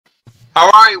All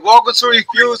right, welcome to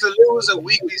Refuse to Lose, a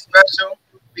weekly special.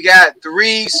 We got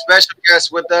three special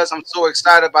guests with us. I'm so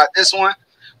excited about this one.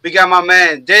 We got my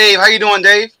man Dave. How you doing,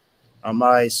 Dave? I'm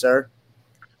all right, sir.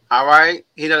 All right.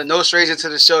 He knows no stranger to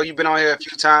the show. You've been on here a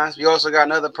few times. We also got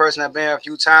another person that been here a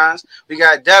few times. We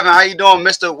got Devin. How you doing,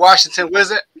 Mr. Washington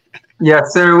Wizard?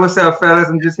 Yes, sir. What's up, fellas?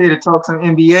 I'm just here to talk some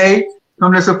NBA.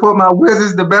 Come to support my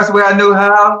Wizards the best way I know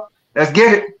how. Let's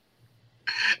get it.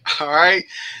 All right.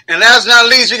 And last but not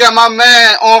least, we got my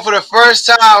man on for the first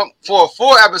time for a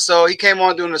full episode. He came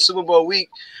on during the Super Bowl week.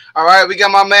 All right. We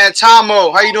got my man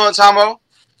Tomo. How you doing, Tomo?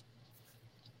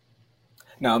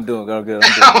 No, I'm doing good.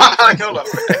 I'm doing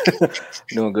good.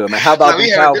 Doing good, man. How about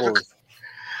the Cowboys?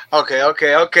 Okay.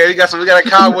 We got a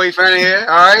Cowboy fan here.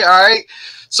 All right.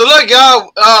 So look,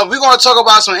 y'all, we're gonna talk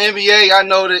about some NBA. I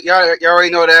know that y'all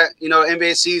already know that. You know,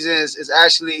 NBA season is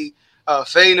actually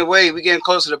fading away. We're getting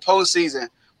close to the postseason,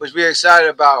 which we're excited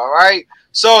about. All right.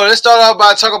 So let's start off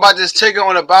by talking about this ticker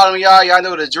on the bottom, y'all. Y'all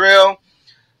know the drill.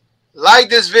 Like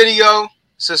this video,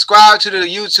 subscribe to the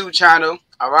YouTube channel.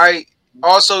 All right.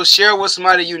 Also share with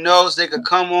somebody you know so they could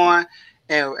come on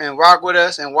and rock with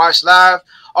us and watch live.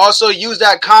 Also use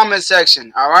that comment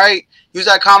section. All right. Use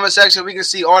that comment section. We can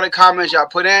see all the comments y'all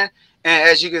put in. And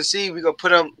as you can see, we're going to put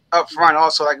them up front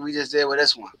also like we just did with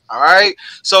this one. All right.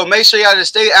 So make sure y'all just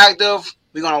stay active.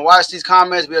 We're going to watch these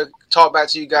comments. We'll talk back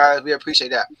to you guys. We appreciate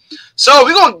that. So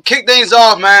we're going to kick things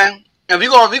off, man. And we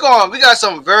got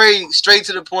some very straight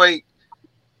to the point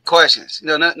questions. You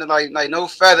know, nothing like no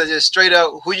feather, just straight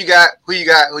up who you got.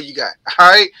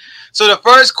 All right. So the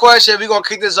first question, we're going to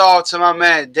kick this off to my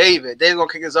man David. David's going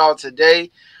to kick this off today.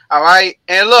 All right.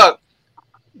 And look,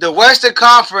 the Western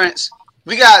Conference,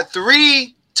 we got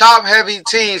three top-heavy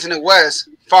teams in the West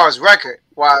as far as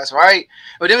record-wise, right?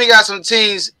 But then we got some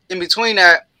teams in between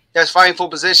that's fighting for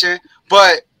position.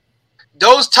 But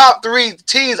those top three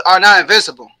teams are not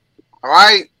invincible, all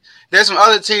right? There's some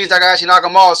other teams that can actually knock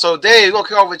them off. So, Dave, we're going to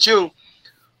kick off with you.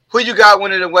 Who you got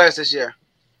winning the West this year?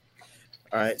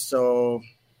 All right, so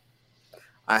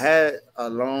I had a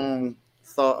long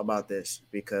thought about this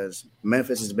because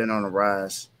Memphis has been on the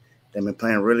rise. They've been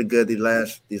playing really good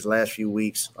these last few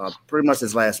weeks, pretty much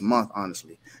this last month,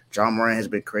 honestly. John Moran has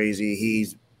been crazy.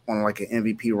 He's on like an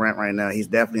MVP rant right now. He's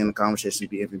definitely in the conversation to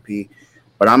be MVP.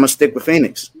 But I'm going to stick with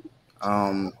Phoenix.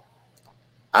 I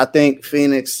think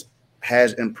Phoenix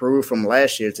has improved from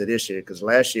last year to this year because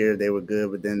last year they were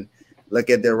good, but then look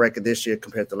at their record this year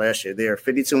compared to last year. They are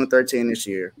 52-13 this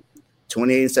year,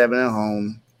 28-7 at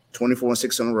home,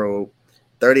 24-6 on the road,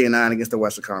 30-9 against the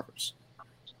Western Conference.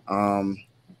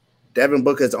 Devin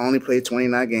Booker has only played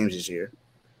 29 games this year.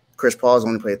 Chris Paul's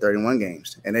only played 31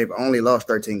 games, and they've only lost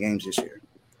 13 games this year.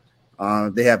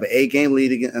 They have an 8-game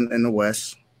lead in the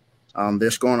West.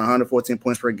 They're scoring 114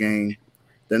 points per game.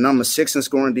 They're number 6 in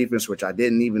scoring defense, which I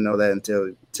didn't even know that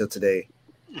until today.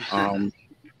 And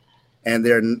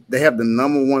they have the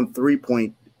number 1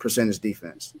 3-point percentage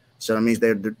defense. So that means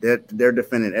they're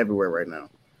defending everywhere right now.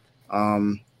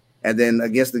 And then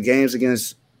against the games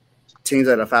against teams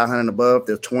that are 500 and above,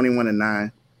 they're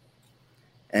 21-9,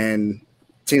 and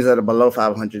teams that are below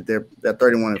 500, they're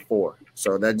 31-4.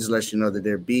 So that just lets you know that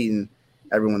they're beating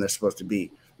everyone they're supposed to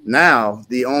beat. Now,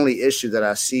 the only issue that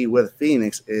I see with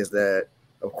Phoenix is that,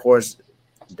 of course,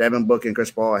 Devin Booker and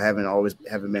Chris Paul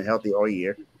haven't been healthy all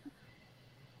year,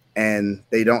 and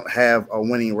they don't have a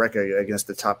winning record against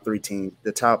the top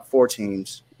 4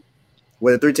 teams,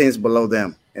 with the 3 teams below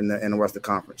them in the Western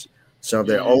Conference. So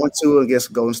they're 0-2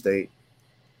 against Golden State,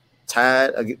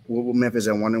 tied with Memphis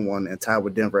at 1-1, and tied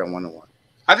with Denver at 1-1.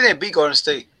 I think they beat Golden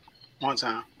State one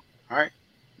time. All right.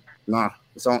 Nah,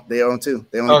 they 0-2.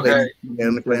 They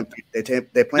only play.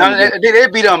 They play. No, they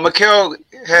beat them. Mikal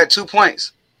had 2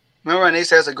 points. Remember when they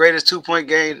said it's the greatest 2-point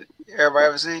game everybody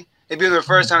ever seen? They beat them the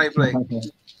first time they played.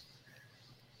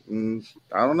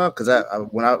 I don't know because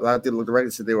when I did look at the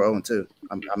record, said they were 0-2.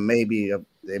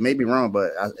 They may be wrong,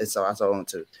 but I saw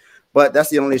 0-2. But that's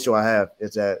the only issue I have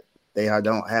is that they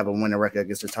don't have a winning record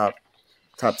against the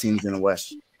top teams in the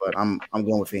West. But I'm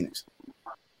going with Phoenix.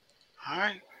 All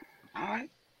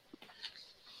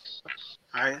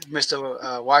right,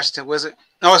 Mr. Washington Wizard.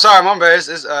 No, sorry, my bad.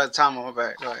 It's Tom. My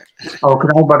bad. Go ahead. Oh,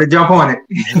 because I'm about to jump on it.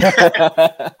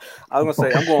 I was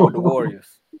gonna say I'm going with the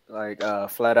Warriors, like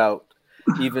flat out.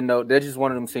 Even though they're just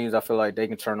one of them teams, I feel like they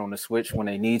can turn on the switch when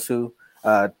they need to.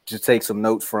 Just take some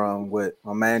notes from what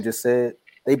my man just said.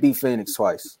 They beat Phoenix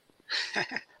twice.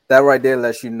 That right there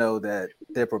lets you know that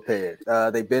they're prepared.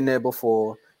 They've been there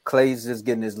before. Clay's just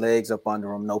getting his legs up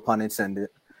under him, no pun intended.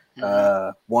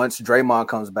 Once Draymond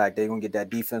comes back, they're going to get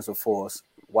that defensive force.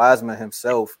 Wiseman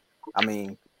himself, I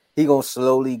mean, he gonna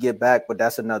slowly get back, but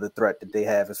that's another threat that they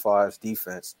have as far as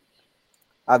defense.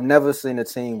 I've never seen a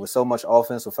team with so much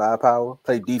offensive firepower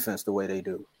play defense the way they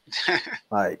do.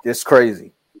 Like, it's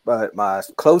crazy. But my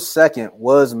close second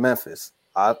was Memphis.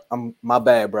 I'm my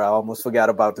bad, bro. I almost forgot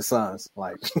about the Suns.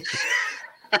 Like,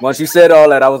 once you said all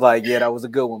that, I was like, yeah, that was a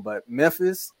good one. But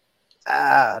Memphis,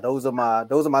 those are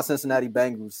my Cincinnati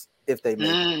Bengals if they make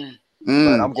it.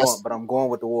 But I'm going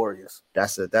with the Warriors.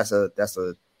 That's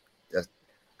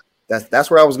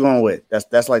where I was going with.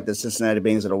 That's like the Cincinnati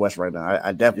Bengals of the West right now.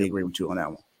 I definitely agree with you on that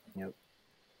one. Yep.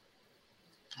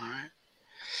 All right.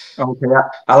 Okay,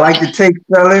 I like the take,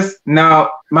 fellas. Now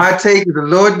my take is a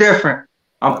little different.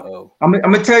 I'm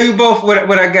gonna tell you both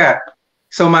what I got.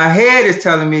 So my head is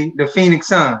telling me the Phoenix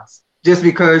Suns, just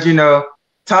because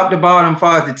top to bottom, as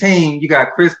far as the team, you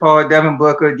got Chris Paul, Devin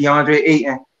Booker, DeAndre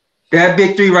Ayton. That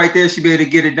big three right there should be able to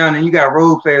get it done. And you got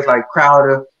role players like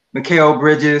Crowder, Mikal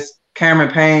Bridges,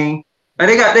 Cameron Payne. Like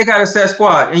they got a set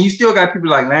squad, and you still got people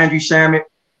like Landry Shamet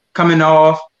coming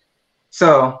off.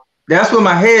 So that's what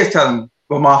my head's telling me.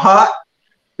 But my heart,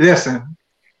 listen,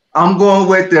 I'm going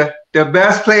with the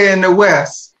best player in the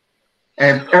West.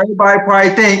 And everybody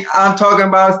probably think I'm talking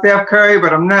about Steph Curry,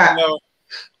 but I'm not. No.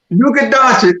 Luka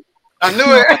Doncic. I knew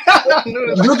it.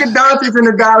 Luka Doncic and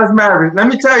the Dallas Mavericks. Let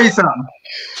me tell you something.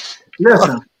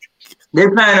 Listen,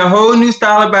 they're playing a whole new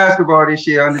style of basketball this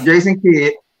year under Jason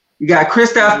Kidd. You got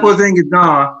Kristaps Porzingis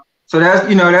gone, so that's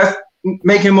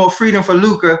making more freedom for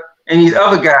Luka and these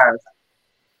other guys.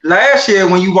 Last year,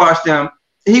 when you watched them,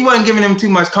 he wasn't giving them too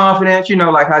much confidence,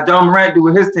 like how John Morant do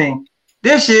with his team.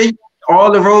 This year,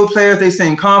 all the role players, they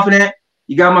seem confident.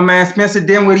 You got my man Spencer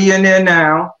Dinwiddie in there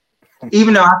now.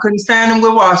 Even though I couldn't stand him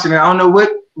with Washington, I don't know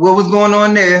what was going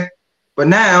on there. But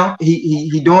now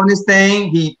he doing his thing.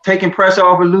 He taking pressure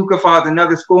off of Luka for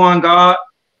another scoring guard.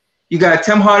 You got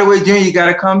Tim Hardaway Jr. You got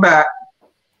to come back.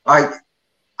 Like,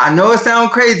 I know it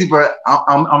sounds crazy, but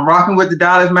I'm rocking with the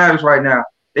Dallas Mavericks right now.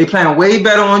 They playing way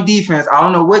better on defense. I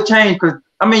don't know what changed because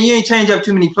you ain't changed up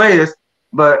too many players,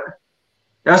 but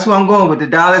that's who I'm going with, the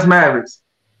Dallas Mavericks.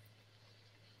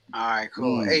 All right,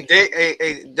 cool.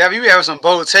 Hey, Dev, you have some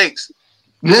bold takes.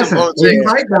 Listen, maybe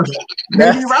right.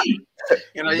 Maybe right.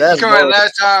 You come around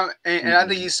last time, and I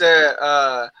think you said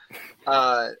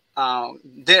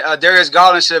Darius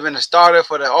Garland should have been a starter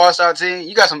for the All-Star team.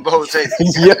 You got some bold takes.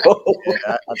 Yo,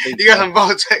 I think you got some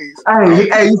bold takes.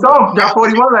 Hey, you saw him got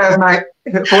 41 last night.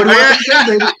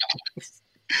 41.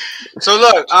 So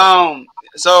look, I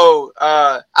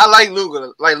like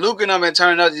Luka. Like Luka and I've been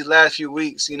turning up these last few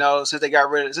weeks, since they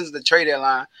got since the trade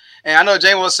deadline. And I know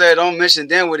J-Mo said don't mention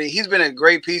Dinwiddie. He's been a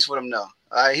great piece for them though.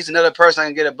 He's another person that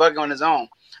can get a bucket on his own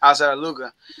outside of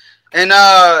Luka. And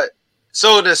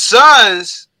so the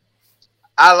Suns,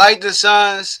 I like the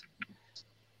Suns.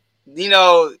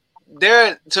 They're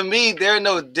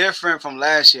no different from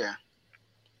last year.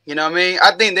 You know what I mean?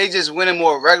 I think they just winning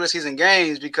more regular season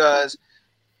games because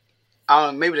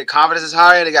maybe the confidence is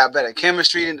higher. They got better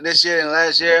chemistry this year than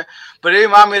last year. But it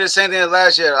reminded me of the same thing as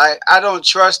last year. Like, I don't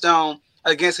trust them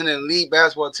against an elite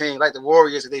basketball team like the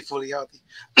Warriors if they fully healthy.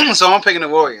 So I'm picking the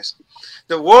Warriors.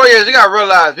 The Warriors, we got to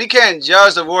realize we can't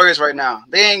judge the Warriors right now.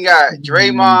 They ain't got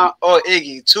Draymond or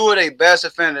Iggy, two of their best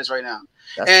defenders right now.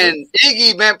 That's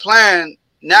Iggy been playing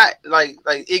not like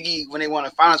Iggy when they won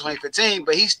the finals 2015,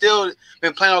 but he's still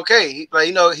been playing okay.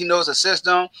 He knows the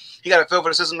system. He got a feel for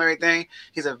the system and everything.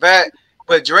 He's a vet,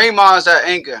 but Draymond's that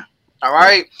anchor. All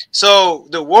right. So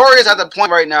the Warriors at the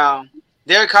point right now,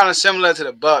 they're kind of similar to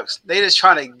the Bucks. They just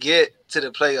trying to get to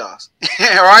the playoffs.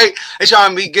 All right. They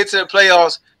trying to get to the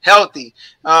playoffs healthy.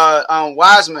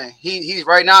 Wiseman, he's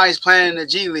right now he's playing in the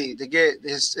G League to get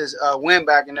his win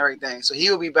back and everything. So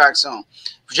he will be back soon.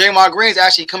 Draymond Green's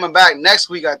actually coming back next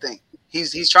week, I think.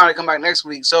 He's trying to come back next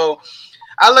week. So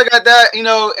I look at that,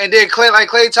 and then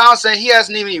Klay Thompson, he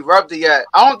hasn't even erupted yet.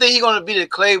 I don't think he's going to be the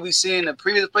Klay we seen in the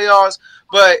previous playoffs,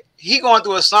 but he going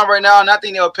through a slump right now, and I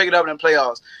think they'll pick it up in the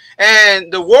playoffs.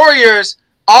 And the Warriors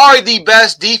are the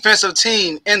best defensive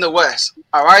team in the West,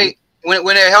 all right, when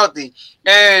they're healthy.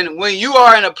 And when you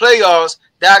are in the playoffs,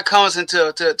 that comes into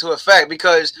effect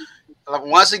because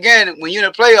once again, when you're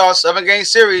in the playoffs, 7-game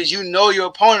series, you know your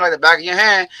opponent like the back of your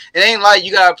hand. It ain't like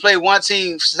you got to play one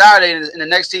team Saturday and the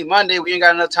next team Monday. We ain't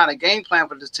got enough time to game plan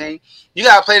for this team. You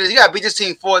got to play this. You got to beat this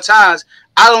team 4 times.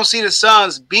 I don't see the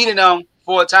Suns beating them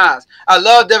 4 times. I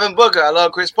love Devin Booker. I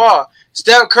love Chris Paul.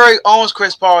 Steph Curry owns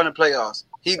Chris Paul in the playoffs.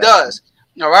 He does.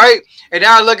 All right. And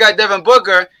now I look at Devin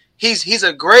Booker. He's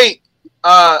a great.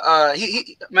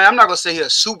 Man, I'm not gonna say he's a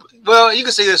super. Well, you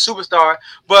can say he's a superstar,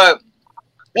 but.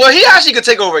 Well, he actually could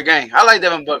take over a game. I like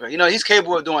Devin Booker. He's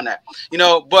capable of doing that.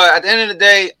 But at the end of the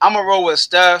day, I'm going to roll with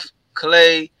Steph,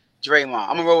 Klay, Draymond.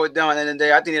 I'm gonna roll with them. At the end of the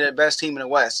day, I think they're the best team in the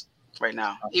West right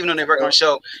now, even though they work on the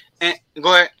show. And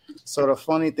go ahead. So the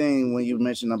funny thing when you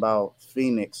mentioned about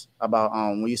Phoenix, about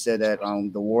when you said that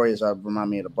the Warriors remind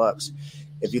me of the Bucks.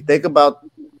 If you think about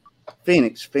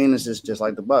Phoenix is just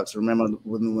like the Bucks. Remember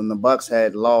when the Bucks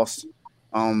had lost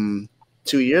 2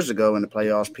 years ago in the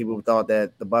playoffs, people thought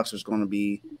that the Bucks was going to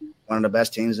be one of the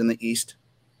best teams in the East,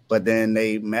 but then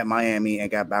they met Miami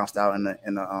and got bounced out in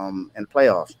the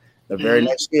playoffs. The very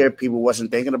next year, people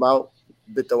wasn't thinking about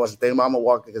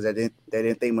Milwaukee because they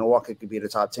didn't think Milwaukee could be the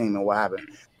top team. And what happened?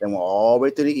 They went all the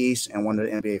way to the East and won the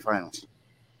NBA Finals.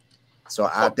 So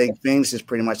I think Phoenix is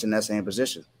pretty much in that same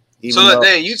position.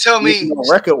 You tell me,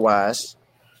 record-wise,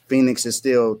 Phoenix is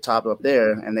still top up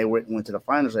there, and they went to the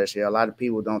finals last year. A lot of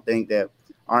people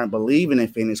aren't believing in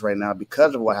Phoenix right now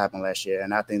because of what happened last year,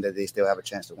 and I think that they still have a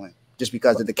chance to win just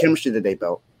because of the chemistry that they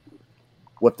built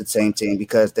with the same team.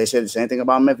 Because they said the same thing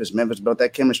about Memphis. Memphis built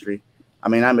that chemistry. I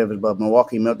mean, not Memphis, but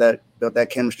Milwaukee built that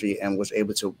chemistry and was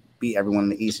able to beat everyone in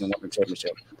the East and win the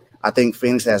championship. I think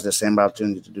Phoenix has the same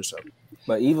opportunity to do so.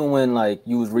 But even when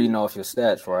you was reading off your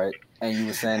stats, right, and you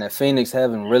were saying that Phoenix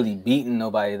haven't really beaten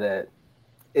nobody that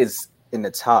is in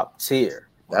the top tier.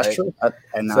 Right? That's true.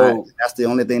 That's the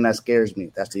only thing that scares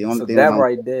me. That's the only thing. That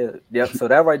right there. Yep. So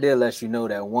that right there lets you know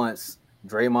that once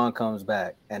Draymond comes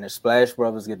back and the Splash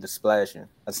Brothers get to splashing.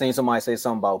 I seen somebody say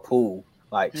something about pool,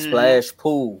 splash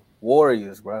pool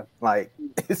Warriors, bro.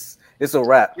 It's a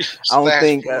wrap.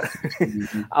 I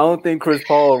don't think Chris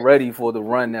Paul ready for the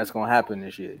run that's gonna happen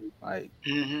this year.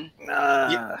 And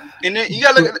then you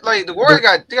gotta look at the Warriors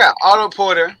got Otto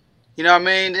Porter. You know what I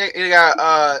mean? They got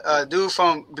a dude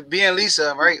from being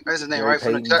Lisa, right? That's his name, right?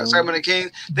 From the Sacramento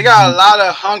Kings. They got a lot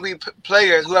of hungry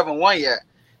players who haven't won yet.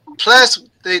 Plus,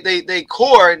 they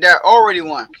core that already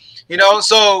won. You know,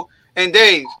 so and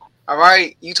Dave, all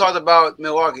right, you talked about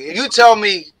Milwaukee. If you tell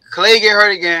me Clay get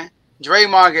hurt again,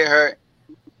 Draymond get hurt,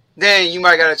 then you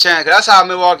might got a chance. Cause that's how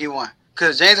Milwaukee won.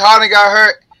 Because James Harden got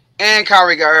hurt and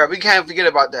Kyrie got hurt. We can't forget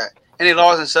about that. And they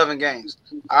lost in 7 games.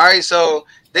 All right, so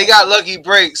they got lucky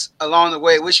breaks along the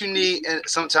way, which you need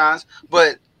sometimes.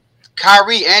 But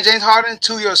Kyrie and James Harden,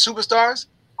 2 of your superstars,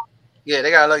 yeah,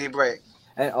 they got a lucky break.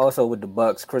 And also with the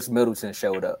Bucks, Chris Middleton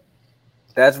showed up.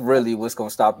 That's really what's going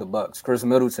to stop the Bucks. Chris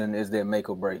Middleton is their make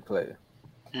or break player.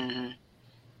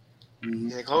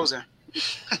 Yeah, closer.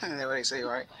 That's what they say,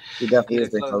 right? He definitely is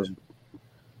their closer.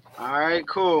 All right,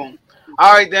 cool.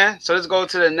 All right, then. So let's go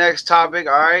to the next topic.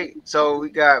 All right. So we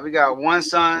got 1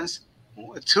 Suns,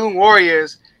 2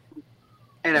 Warriors,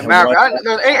 and a Maverick. I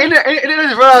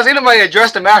didn't realize anybody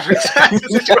addressed the Mavericks. That's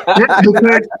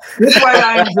why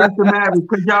I addressed the Mavericks,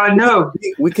 because y'all know.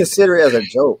 We consider it as a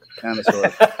joke, kind of sort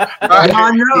of.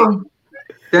 Y'all know.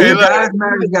 The Dallas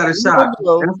Mavericks got a shot.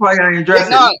 That's why I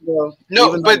addressed it.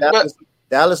 No, but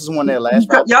Dallas is one of their last.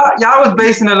 Y'all was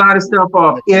basing a lot of stuff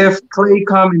off if Clay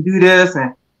come and do this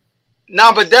and.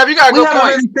 No, but Dev, you got a good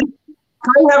point.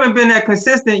 Clay haven't been that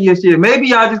consistent this year. Maybe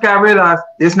y'all just got to realize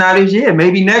it's not his year.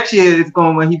 Maybe next year it's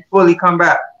going when he fully come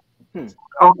back.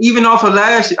 Even off of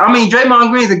last year. I mean,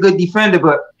 Draymond Green's a good defender,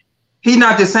 but he's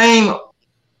not the same.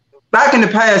 Back in the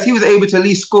past, he was able to at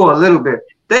least score a little bit.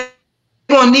 They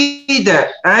don't need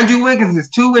that. Andrew Wiggins is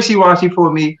too wishy-washy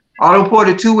for me. Otto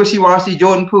Porter too wishy-washy.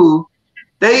 Jordan Poole.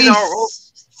 They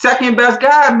second best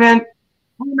guy, man.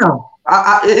 You know,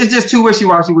 it's just too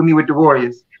wishy-washy with me with the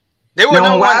Warriors. They were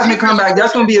when Wiseman come back,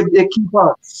 that's going to be a big key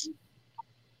part.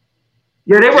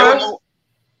 Yeah, they were.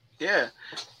 Yeah.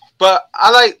 But I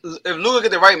like if Luka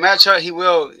get the right matchup, he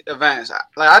will advance.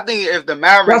 I think if the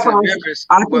Mavericks and Memphis,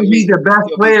 I think he's the best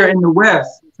player in the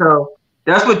West. So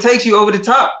that's what takes you over the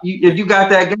top. If you got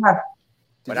that guy.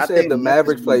 But I think the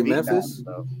Mavericks play Memphis.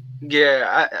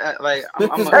 Yeah,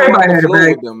 everybody had a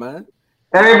bad game, man.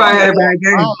 Everybody had a bad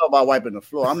game. I don't know about wiping the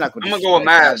floor. I'm gonna go with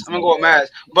Mavs.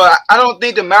 But I don't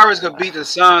think the Mavericks could beat the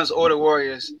Suns or the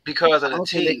Warriors because of the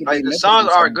team. Like the Suns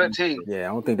are a good team. Yeah,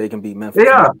 I don't think they can beat Memphis.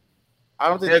 Yeah. I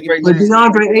don't think but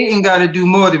DeAndre Ayton got to do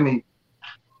more than me.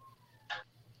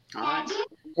 All right.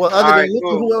 Well, other than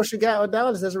Luka, who else you got with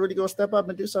Dallas that's really gonna step up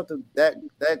and do something that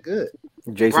good?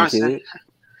 Jason Kidd.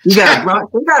 They got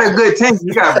a good team.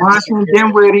 You got Brunson,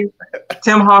 Dinwiddie,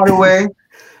 Tim Hardaway.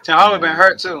 Tim Hardaway been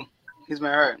hurt too. He's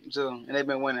been hurt too, and they've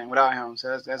been winning without him.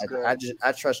 So that's good.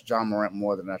 I trust John Morant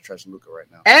more than I trust Luka right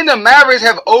now. And the Mavericks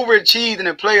have overachieved in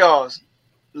the playoffs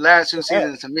last 2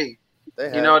 seasons to me.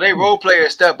 They role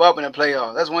players step up in the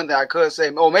playoffs. That's one thing I could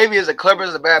say. Oh, maybe it's the Clippers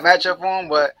is a bad matchup for them,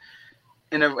 but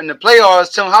in the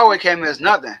playoffs, Tim Hardaway came in as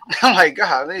nothing. I'm like,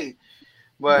 golly.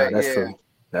 But that's true.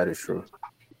 That is true.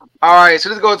 All right, so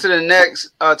let's go to the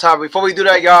next topic. Before we do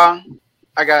that, y'all,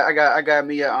 I got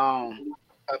me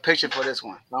a a picture for this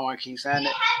one. I don't want to keep saying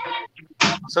it.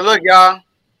 So look, y'all.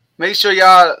 Make sure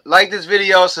y'all like this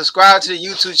video, subscribe to the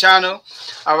YouTube channel.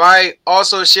 All right.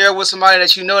 Also share with somebody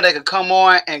that you know that could come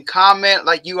on and comment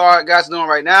like you are guys doing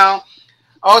right now.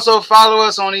 Also follow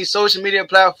us on these social media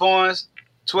platforms: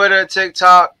 Twitter,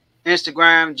 TikTok,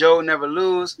 Instagram, Joe Never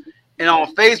Lose. And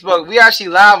on Facebook, we actually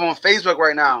live on Facebook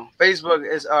right now. Facebook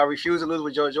is Refuse to Lose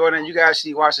with Joe Jordan. You can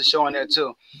actually watch the show on there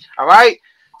too. All right.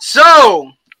 So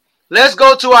let's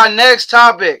go to our next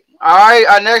topic. All right.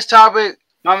 Our next topic,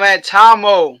 my man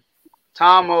Tomo.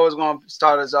 Tomo is going to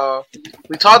start us off.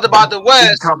 We talked about the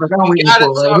West.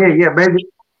 Yeah, baby.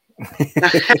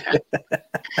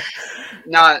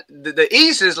 Now, the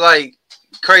East is like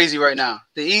crazy right now.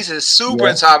 The East is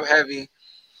super top heavy.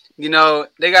 You know,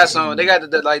 they got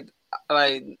the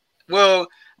well,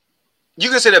 you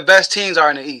can say the best teams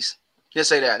are in the East. Just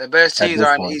say that. The best teams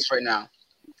are in the East right now.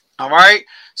 All right.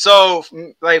 So,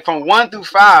 like from 1 through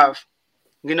 5,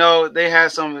 you know, they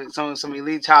have some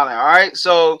elite talent. All right.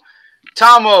 So,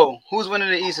 Tomo, who's winning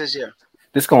the East this year?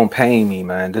 This gonna pain me,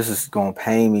 man. This is gonna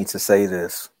pain me to say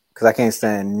this because I can't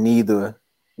stand neither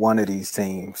one of these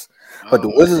teams. But the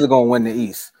Wizards are gonna win the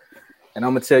East, and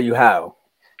I'm gonna tell you how.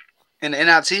 In the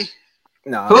NIT?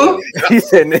 No, who? He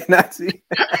said NIT.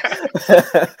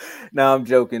 No, I'm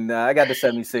joking. I got the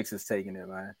 76ers taking it,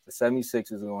 man. The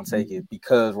 76ers are gonna take it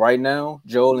because right now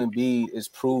Joel Embiid is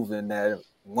proving that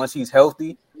once he's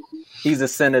healthy, he's a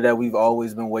center that we've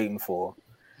always been waiting for.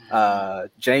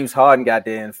 James Harden got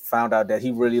there and found out that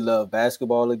he really loved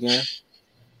basketball again.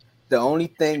 The only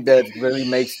thing that really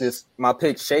makes my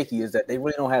pick shaky is that they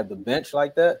really don't have the bench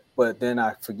like that. But then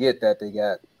I forget that they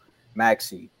got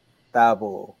Maxey,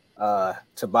 Thibault,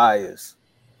 Tobias.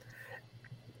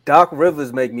 Doc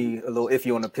Rivers make me a little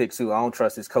iffy on the pick too. I don't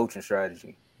trust his coaching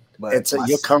strategy. But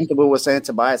you're comfortable with saying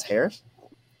Tobias Harris?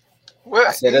 Well,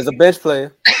 I said as a bench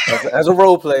player, as a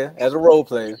role player.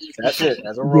 That's it.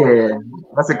 As a role player.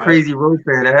 That's a crazy role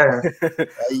player to have.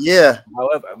 Yeah.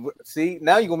 However, see,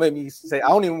 now you're gonna make me say I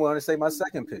don't even want to say my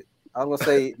second pick. I'm gonna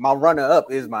say my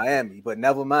runner-up is Miami, but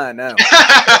never mind now.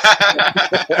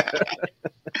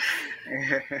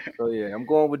 So yeah, I'm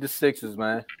going with the Sixers,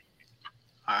 man.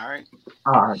 All right.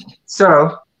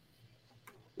 So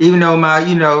even though my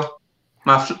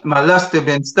luster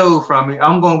been stole from me,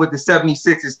 I'm going with the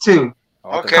 76ers too.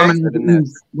 Okay. Coming to the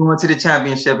East, going to the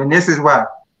championship, and this is why.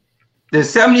 The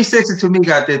 76ers to me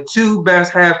got the two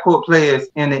best half-court players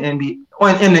in the NBA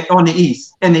on the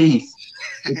East. In the East,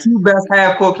 the two best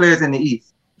half-court players in the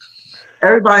East.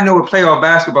 Everybody know what playoff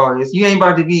basketball is. You ain't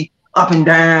about to be up and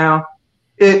down.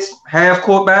 It's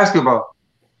half-court basketball.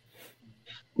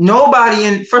 Nobody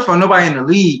in the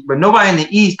league, but nobody in the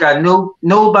East got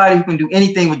nobody who can do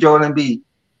anything with Joel Embiid.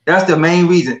 That's the main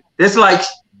reason. It's like,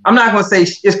 I'm not going to say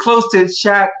it's close to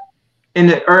Shaq in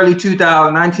the early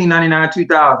 2000s, 1999,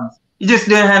 2000s. You just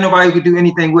didn't have nobody who could do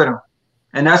anything with him.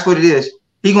 And that's what it is.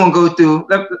 He going to go through,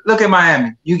 look at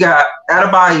Miami. You got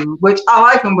Adebayo, which I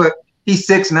like him, but he's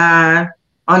 6'9",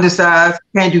 undersized,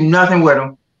 can't do nothing with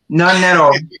him. Nothing at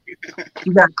all.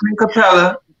 You got Clint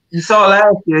Capella. You saw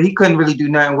last year, he couldn't really do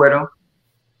nothing with him.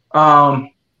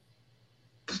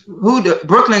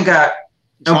 Brooklyn got,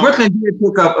 and Brooklyn did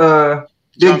pick up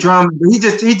Big Drum, but he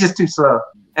just too slow.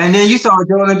 And then you saw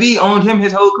Joel Embiid owned him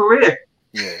his whole career.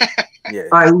 Yeah.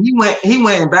 Like he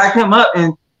went and backed him up,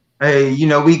 and hey,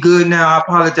 we good now. I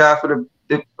apologize for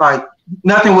the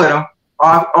nothing with him.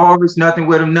 Always nothing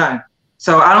with him, nothing.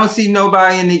 So I don't see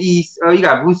nobody in the East. You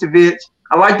got Vucevic.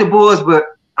 I like the Bulls, but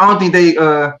I don't think they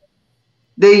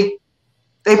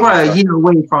probably a year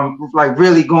away from like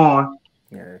really going.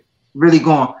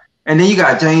 And then you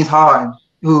got James Harden,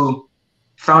 who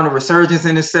found a resurgence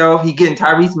in himself. He getting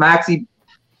Tyrese Maxey.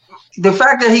 The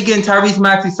fact that he getting Tyrese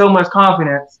Maxey so much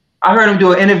confidence. I heard him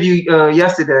do an interview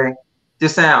yesterday,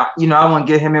 just saying, I want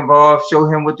to get him involved, show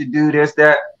him what to do, this,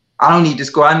 that. I don't need to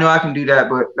score. I know I can do that,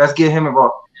 but let's get him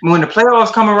involved. When the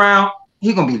playoffs come around,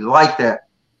 he's going to be like that.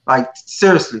 Like,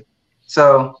 seriously.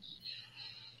 So,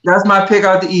 that's my pick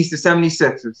out the East, the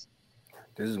 76ers.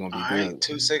 This is going to be good. Right,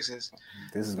 2 Sixers.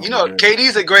 This is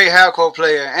KD's a great half-court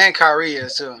player, and Kyrie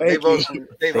is too. They both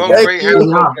great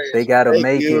half-court players. They got to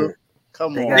make it.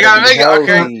 Come on. They got to make it,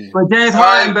 okay. But James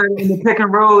Harden better in the pick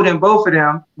and roll than both of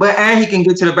them. And he can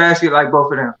get to the basket like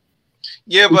both of them.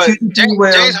 Yeah, but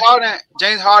James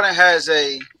Harden has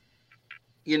a,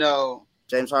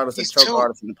 James Harden's a choke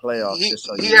artist in the playoffs.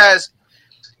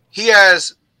 He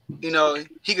has,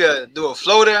 he could do a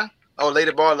floater or lay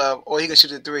the ball up, or he can shoot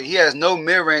the three. He has no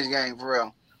mid-range game for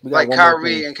real, like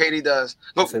Kyrie and KD does.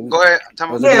 Go ahead.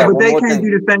 Yeah, but they can't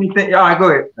do the same thing. All right, go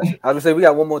ahead. I was gonna say we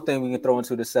got one more thing we can throw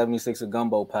into the 76er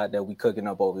gumbo pot that we cooking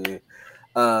up over here.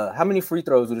 How many free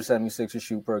throws do the 76ers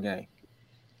shoot per game?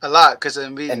 A lot, because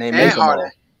Embiid And they and make them Harden.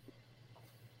 all.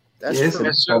 That's Yeah, true.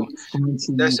 That's true.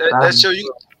 That's That's true.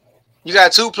 You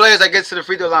got two players that get to the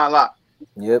free throw line a lot.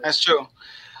 Yep. That's true.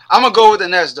 I'm gonna go with the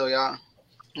Nets though, y'all.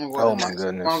 Oh my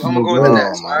goodness. I'm gonna go with the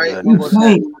Nets. Oh, All my right.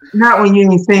 goodness. Not when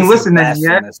you ain't seen what's the name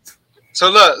yet. Blasphemous. So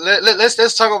look,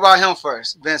 let's talk about him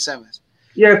first, Ben Simmons.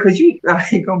 Yeah, because you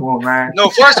come on, man. No,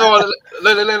 first of all,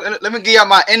 let me give y'all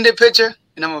my ended picture,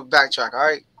 and I'm gonna backtrack. All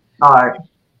right. All right.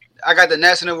 I got the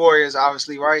Nets and the Warriors,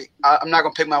 obviously, right? I'm not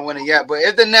gonna pick my winner yet, but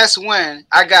if the Nets win,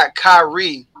 I got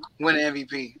Kyrie winning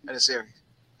MVP of the series.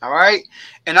 All right,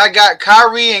 and I got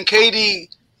Kyrie and KD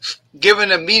giving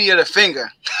the media the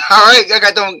finger. All right, I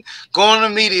got them going to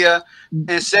the media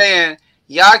and saying,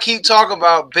 y'all keep talking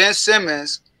about Ben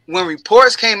Simmons when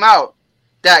reports came out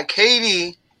that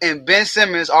KD and Ben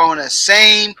Simmons are on the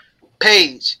same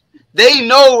page. They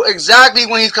know exactly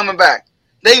when he's coming back.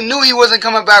 They knew he wasn't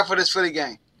coming back for this Philly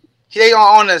game. They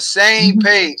are on the same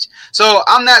page. So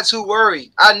I'm not too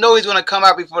worried. I know he's going to come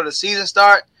out before the season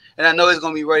start, and I know he's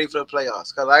going to be ready for the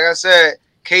playoffs. Because like I said,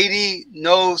 KD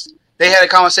knows. They had a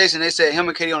conversation. They said him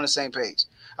and KD on the same page.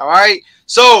 All right?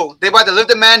 So they about to lift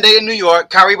the mandate in New York.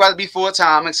 Kyrie about to be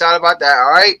full-time. I'm excited about that. All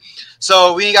right?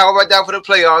 So we ain't got to worry about that for the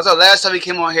playoffs. So last time he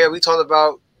came on here, we talked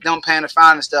about them paying the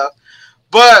fine and stuff.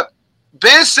 But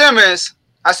Ben Simmons,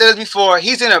 I said this before,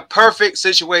 he's in a perfect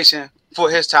situation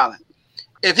for his talent.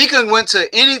 If he could win to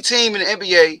any team in the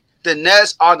NBA, the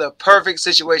Nets are the perfect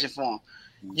situation for him.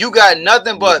 You got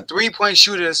nothing but three-point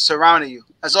shooters surrounding you.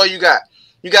 That's all you got.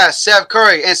 You got Seth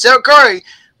Curry. And Seth Curry,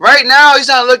 right now, he's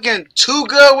not looking too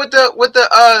good with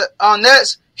the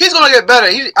Nets. He's going to get better.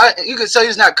 You can tell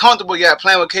he's not comfortable yet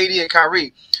playing with KD and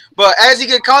Kyrie. But as he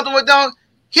get comfortable with them,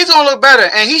 he's going to look better.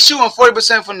 And he's shooting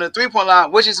 40% from the three-point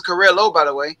line, which is a career low, by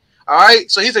the way. All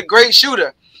right? So he's a great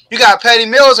shooter. You got Patty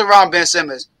Mills around Ben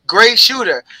Simmons. Great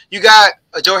shooter. You got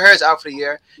Joe Harris out for the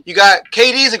year. You got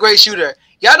KD's a great shooter.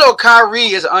 Y'all know Kyrie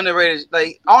is underrated.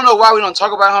 Like, I don't know why we don't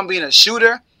talk about him being a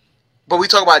shooter, but we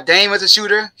talk about Dame as a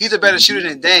shooter. He's a better shooter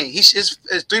than Dame. His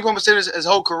three-point percentage his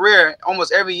whole career,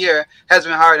 almost every year, has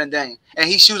been higher than Dame. And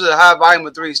he shoots a high volume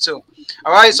of threes, too.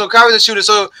 All right? So Kyrie's a shooter.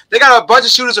 So they got a bunch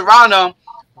of shooters around them.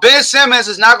 Ben Simmons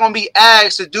is not going to be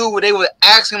asked to do what they would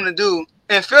ask him to do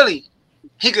in Philly.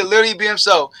 He could literally be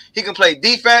himself. He can play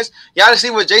defense. Y'all see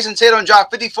what Jason Tatum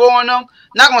dropped 54 on them?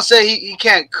 Not going to say he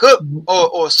can't cook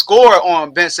or score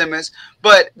on Ben Simmons,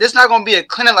 but there's not going to be a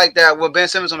clinic like that with Ben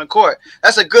Simmons on the court.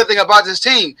 That's a good thing about this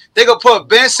team. They can put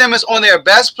Ben Simmons on their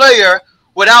best player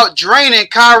without draining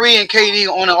Kyrie and KD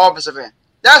on the offensive end.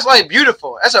 That's like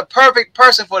beautiful. That's a perfect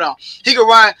person for them. He could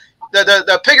run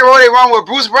the pick and roll they run with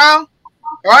Bruce Brown.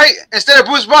 All right, instead of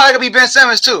Bruce Brown, it could be Ben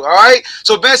Simmons too. All right,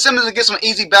 so Ben Simmons will get some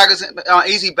easy baskets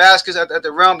at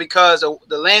the rim because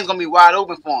the lane's gonna be wide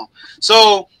open for him.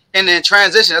 So, and then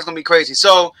transition, that's gonna be crazy.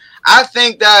 So, I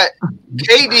think that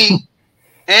KD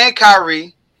and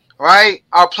Kyrie, right,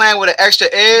 are playing with an extra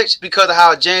edge because of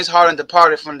how James Harden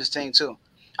departed from this team too.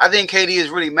 I think KD is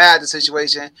really mad at the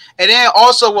situation, and then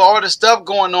also with all the stuff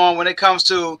going on when it comes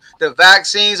to the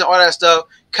vaccines and all that stuff.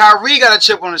 Kyrie got a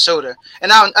chip on the shoulder. And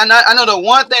I know the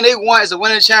one thing they want is to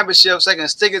win a championship so they can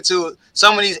stick it to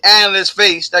some of these analysts'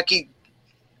 face that keep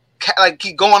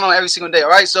going on every single day. All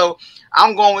right, so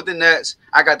I'm going with the Nets.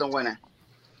 I got them winning.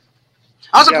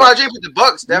 I'm surprised you didn't put the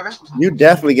Bucks, Devin. You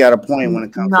definitely got a point when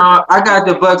it comes to I got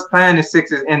the Bucks playing the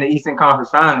Sixers in the Eastern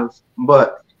Conference Finals,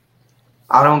 but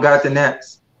I don't got the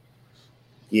Nets.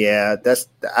 Yeah, that's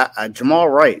Jamal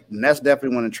Wright. And that's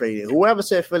definitely want to trade it. Whoever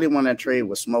said Philly won that trade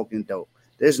was smoking dope.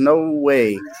 There's no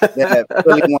way that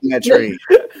Philly won that trade.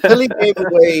 Philly gave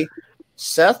away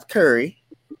Seth Curry,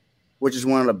 which is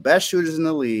one of the best shooters in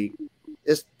the league.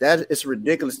 It's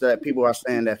ridiculous that people are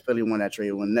saying that Philly won that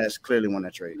trade when Nets clearly won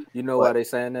that trade. You know why they're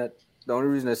saying that? The only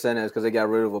reason they're saying that is because they got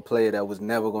rid of a player that was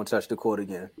never going to touch the court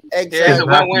again. Exactly. Yeah, it's a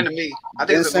win-win to me. I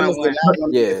think it's a win-win.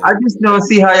 Yeah. I just don't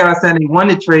see how y'all saying they won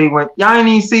the trade when y'all ain't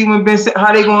even see when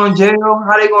how they going to jail,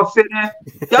 how they going to fit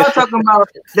in. Y'all talking about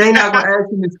they not going to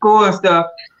ask him to score and stuff.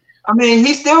 I mean,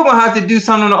 he's still going to have to do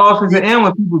something on the offensive end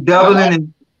when people doubling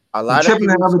and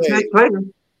tripling other players.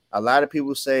 A lot of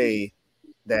people say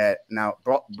that now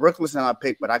Brooklyn's not my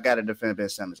pick, but I got to defend Ben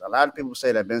Simmons. A lot of people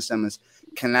say that Ben Simmons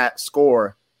cannot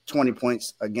score 20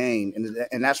 points a game,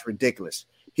 and that's ridiculous.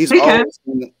 He's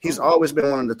always been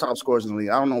one of the top scorers in the league.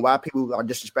 I don't know why people are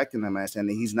disrespecting him and saying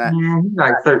that he's not. Yeah, he's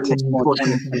like 13,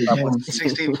 14,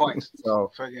 16 points.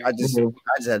 So I just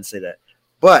had to say that.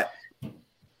 But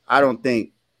I don't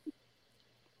think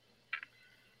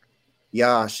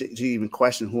y'all should even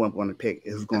question who I'm going to pick.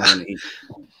 Who's going to win the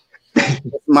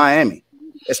East? Miami.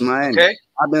 It's Miami. Okay.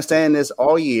 I've been saying this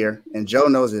all year, and Joe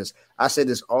knows this. I said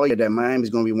this all year that Miami is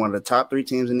going to be one of the top 3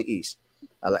 teams in the East.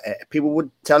 People were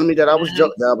telling me that I was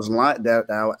that I was lying,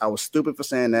 that I was stupid for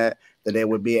saying that they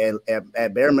would be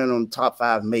at bare minimum top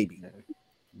 5 maybe.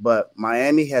 But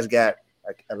Miami has got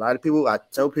a lot of people. I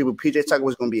told people PJ Tucker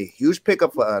was going to be a huge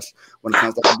pickup for us when it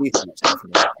comes to defense.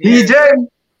 PJ,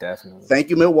 Definitely. Thank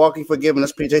you, Milwaukee, for giving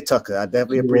us PJ Tucker. I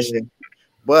definitely appreciate it.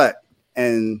 But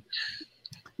and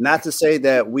not to say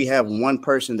that we have one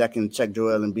person that can check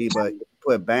Joel Embiid, but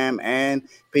put Bam and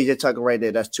PJ Tucker right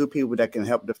there. That's 2 people that can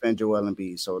help defend Joel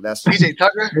Embiid. So that's PJ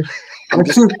Tucker. I'm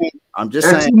just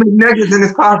that's saying. too many nuggets in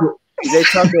his pocket.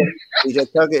 PJ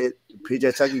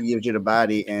Tucker gives you the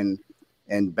body, and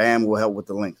Bam will help with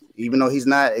the length. Even though he's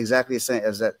not exactly the same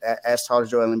as tall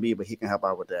as Joel Embiid, but he can help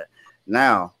out with that.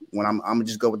 Now, when I'm gonna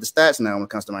just go with the stats now when it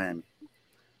comes to Miami.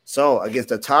 So against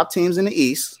the top teams in the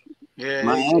East,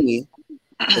 Miami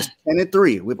is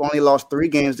 10-3. We've only lost 3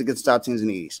 games against top teams in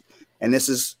the East, and this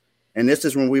is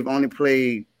when we've only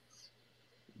played.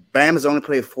 Bam has only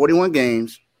played 41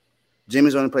 games.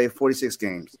 Jimmy's only played 46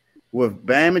 games. With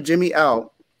Bam and Jimmy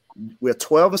out, we're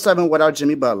 12-7 without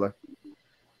Jimmy Butler,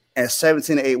 and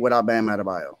 17-8 without Bam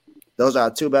Adebayo. Those are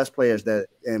our 2 best players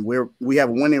and we have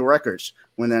winning records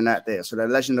when they're not there. So that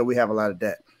lets you know we have a lot of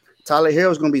depth. Tyler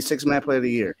Hero is going to be 6-man player of the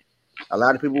year. A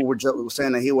lot of people were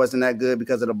saying that he wasn't that good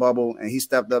because of the bubble, and he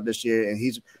stepped up this year, and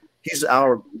he's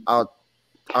our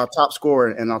top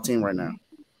scorer in our team right now.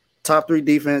 Top 3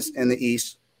 defense in the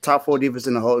East, top 4 defense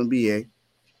in the whole NBA.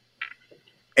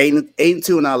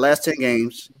 8-2 in our last 10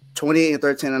 games,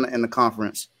 28-13 in the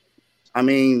conference. I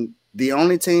mean, the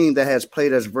only team that has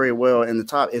played us very well in the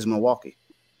top is Milwaukee.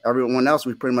 Everyone else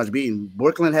we've pretty much beaten.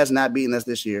 Brooklyn has not beaten us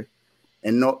this year,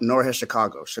 and nor has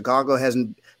Chicago. Chicago has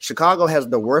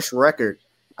the worst record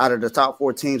out of the top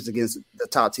 4 teams against the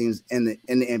top teams in the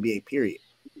NBA. Period.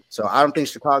 So I don't think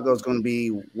Chicago is going to be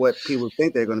what people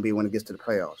think they're going to be when it gets to the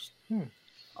playoffs.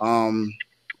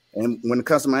 And when it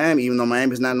comes to Miami, even though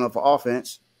Miami's not enough for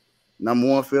offense, number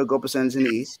 1 field goal percentage in the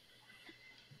East,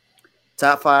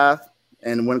 top 5.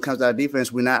 And when it comes to our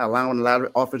defense, we're not allowing a lot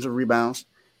of offensive rebounds.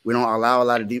 We don't allow a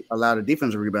lot of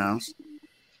defensive rebounds.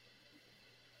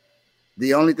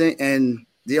 The only thing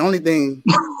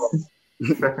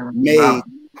may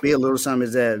be a little something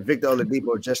is that Victor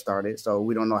Oladipo just started, so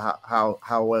we don't know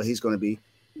how well he's going to be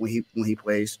when he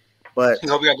plays. But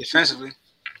He'll be out defensively.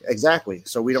 Exactly.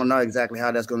 So we don't know exactly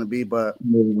how that's going to be, but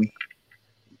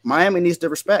Miami needs the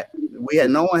respect.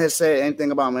 No one has said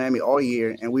anything about Miami all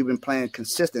year, and we've been playing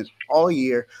consistent all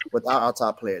year without our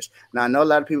top players. Now I know a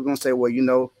lot of people are going to say, well,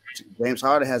 James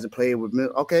Harden hasn't played with me.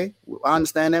 Okay, I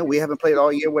understand that. We haven't played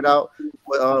all year with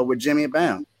Jimmy and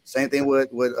Bam. Same thing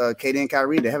with KD and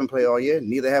Kyrie. They haven't played all year.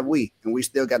 Neither have we, and we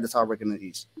still got the top record in the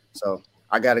East. So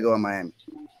I got to go in Miami.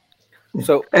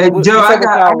 So, Joe, I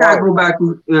got to go back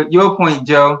to your point,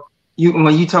 Joe.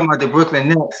 When you talking about the Brooklyn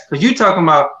Nets, because you talking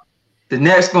about the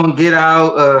Nets gonna get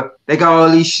out. They got all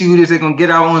these shooters. They're gonna get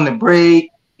out on the break.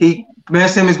 Ben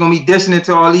Simmons gonna be dishing it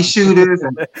to all these shooters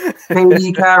and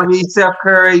KD, Kyrie, Steph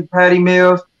Curry, Patty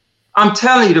Mills. I'm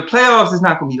telling you, the playoffs is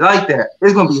not gonna be like that.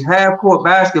 It's gonna be half court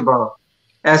basketball.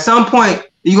 At some point,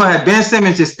 you're gonna have Ben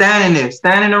Simmons just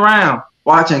standing around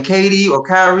watching KD or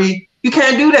Kyrie. You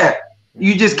can't do that.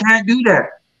 You just can't do that.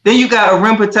 Then you got a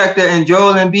rim protector and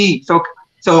Joel Embiid. So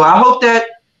I hope that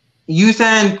you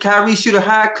saying Kyrie shoot a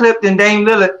higher clip than Dame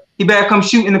Lillard, he better come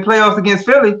shoot in the playoffs against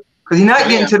Philly because he's not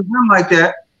getting to the rim like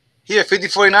that. He had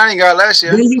 50-40-90 got last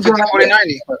year.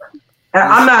 50-40-90.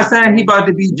 I'm not saying he about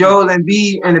to be Joel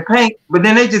Embiid in the paint, but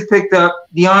then they just picked up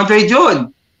DeAndre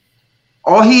Jordan.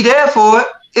 All he there for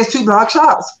is to block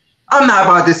shots. I'm not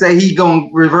about to say he gonna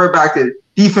revert back to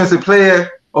defensive player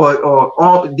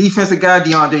or defensive guy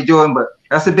DeAndre Jordan, but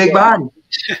that's a big body.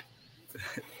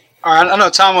 All right, I know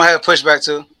Tomo had pushback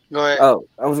too. Go ahead. Oh,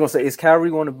 I was gonna say, is Kyrie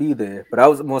going to be there? But I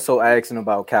was more so asking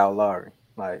about Kyle Lowry.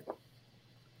 Like,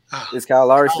 is Kyle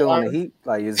Lowry still on the Heat?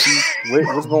 Like, is he?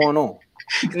 What's going on?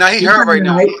 No, he hurt right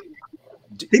now.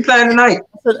 He playing tonight.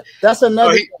 That's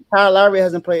another. Kyle Lowry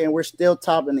hasn't played, and we're still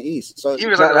top in the East. So he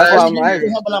was that's why I'm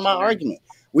helping out my argument.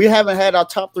 We haven't had our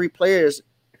top 3 players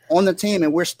on the team,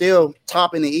 and we're still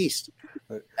top in the East.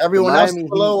 Everyone else is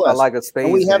below us. Like a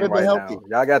space. We haven't been healthy.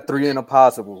 Y'all got 3 in a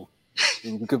possible.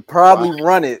 You could probably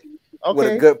run it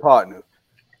with a good partner.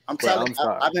 I've been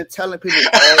telling people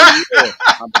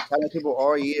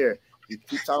all year. You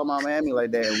keep talking about Miami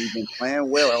like that, and we've been playing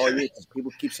well all year because people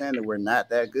keep saying that we're not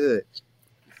that good.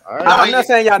 All right. I'm not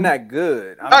saying y'all not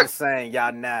good. I'm just saying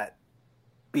y'all not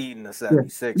beating the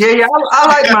 76. Yeah. I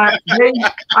like my.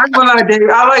 I'm gonna lie, Dave.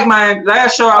 I like my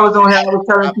last show I was on here. I was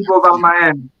telling people about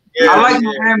Miami. Yeah, I like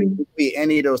yeah. Miami. We could be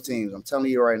any of those teams. I'm telling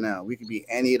you right now, we could be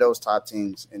any of those top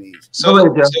teams in the East. Go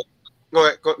ahead, Jeff. Go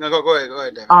ahead. Go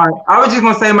ahead, Devin. All right. I was just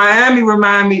gonna say Miami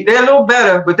remind me. They're a little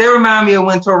better, but they remind me of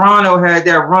when Toronto had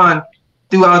that run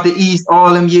throughout the East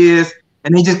all them years,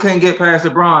 and they just couldn't get past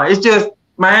LeBron. It's just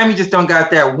Miami just don't got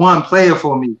that one player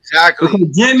for me. Exactly.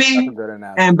 Because Jimmy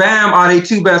and Bam are the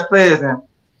two best players, and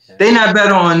they not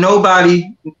better on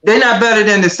nobody. They're not better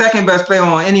than the second best player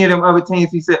on any of them other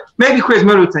teams. He said maybe Chris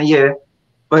Middleton, yeah,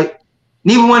 but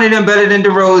neither one of them better than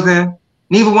DeRozan.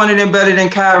 Neither one of them better than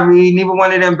Kyrie. Neither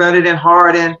one of them better than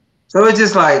Harden. So it's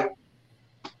just like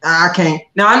I can't.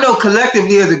 Now I know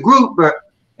collectively as a group, but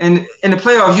in the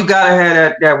playoffs you gotta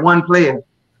have that one player.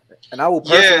 And I will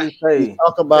personally say,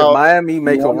 if Miami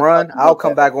make a run, I'll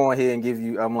come back on here and give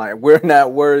you. I'm like, we're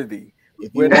not worthy.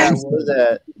 If you want to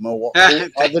that,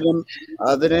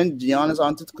 other than Giannis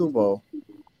Antetokounmpo,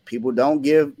 people don't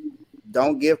give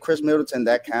Chris Middleton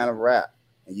that kind of rap.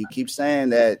 And you keep saying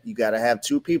that you got to have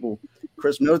two people.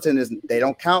 Chris Middleton they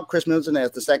don't count Chris Middleton as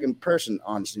the second person,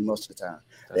 honestly, most of the time.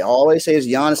 They always say it's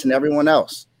Giannis and everyone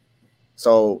else.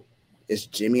 So it's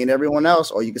Jimmy and everyone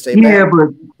else, or you can say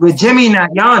but Jimmy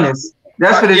not Giannis.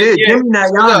 That's what it is. Yeah. Jimmy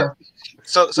not Giannis.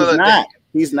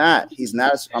 He's not.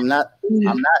 I'm not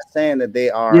saying that they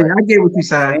are. Yeah, I get what you're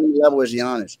saying. Same level as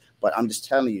Giannis, but I'm just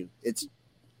telling you,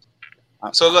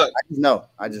 I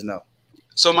just know.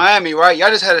 So Miami, right? Y'all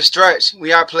just had a stretch.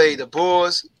 We all played the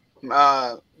Bulls,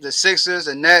 the Sixers,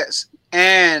 the Nets,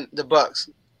 and the Bucks.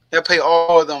 Y'all played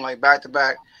all of them like back to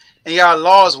back, and y'all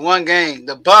lost one game.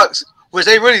 The Bucks, which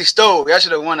they really stole. Y'all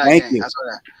should have won that game. I saw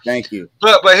that. Thank you.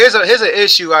 But here's an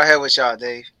issue I have with y'all,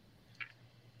 Dave.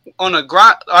 On the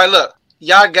grind, all right, look,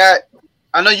 y'all got.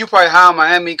 I know you probably high on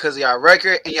Miami because of y'all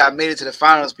record, and y'all made it to the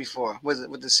finals before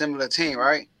with the similar team,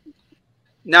 right?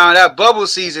 Now that bubble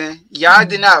season, y'all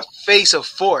did not face a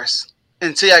force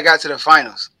until y'all got to the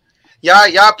finals.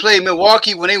 Y'all played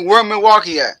Milwaukee when they weren't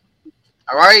Milwaukee yet.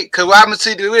 All right, because what happened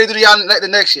to y'all the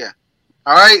next year?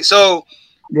 All right, so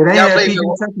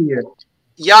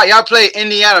y'all played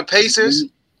Indiana Pacers.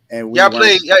 And y'all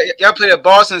played the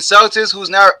Boston Celtics, who's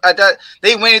now at that.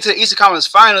 They went into the Eastern Conference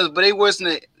Finals, but they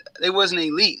wasn't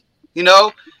elite, you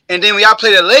know. And then when y'all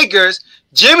played the Lakers,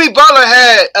 Jimmy Butler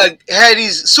had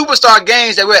these superstar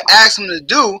games that we asked him to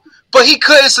do, but he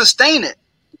couldn't sustain it.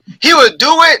 He would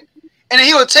do it, and then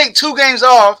he would take 2 games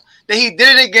off. Then he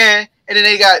did it again, and then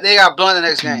they got blown the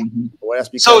next game. Well,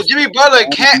 so Jimmy Butler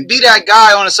can't be that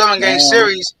guy on a 7-game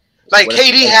series. Like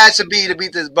KD had to beat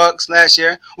the Bucks last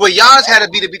year. Well, Giannis had to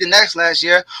beat the Nets last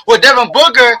year. Well, Devin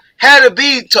Booker had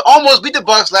to almost beat the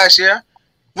Bucks last year.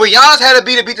 Well, Giannis had to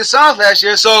beat the Suns last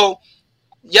year. So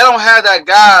y'all don't have that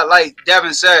guy like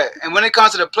Devin said. And when it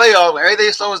comes to the playoffs, when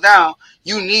everything slows down,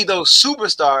 you need those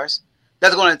superstars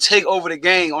that's going to take over the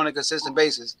game on a consistent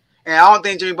basis. And I don't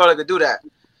think Jimmy Butler could do that.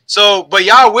 So, but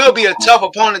y'all will be a tough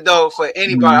opponent though for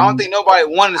anybody. I don't think nobody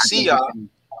wanted to see y'all.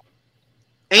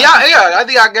 And I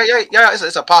think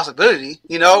it's a possibility,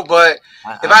 you know. But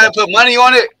if I didn't put money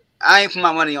on it, I ain't put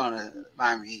my money on it.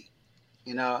 Miami Heat,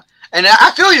 you know. And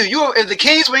I feel you. If the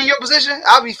Kings were in your position,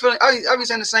 I'll be saying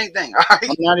the same thing. All right?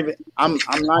 I'm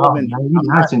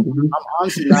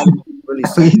honestly not even really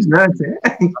saying.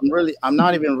 I'm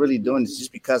not even really doing this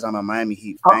just because I'm a Miami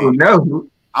Heat fan. Oh no.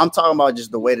 I'm talking about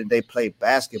just the way that they play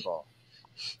basketball.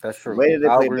 That's true. The way that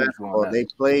they play basketball, they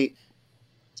play.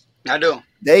 I do.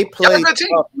 They play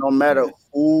tough no matter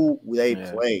who they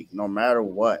play, no matter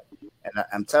what. And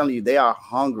I'm telling you, they are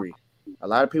hungry. A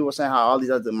lot of people are saying how all these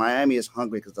other Miami is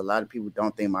hungry because a lot of people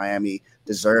don't think Miami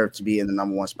deserves to be in the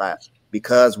number 1 spot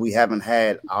because we haven't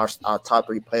had our top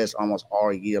 3 players almost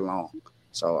all year long.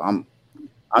 So I'm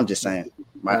just saying.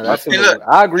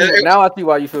 I agree. Now I see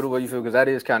why you feel the way you feel because that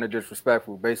is kind of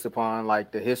disrespectful based upon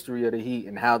like the history of the Heat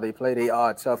and how they play. They are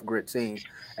a tough grit team,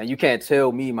 and you can't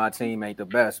tell me my team ain't the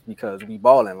best because we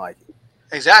balling like it.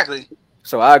 Exactly.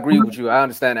 So I agree with you. I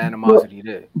understand the animosity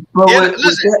there.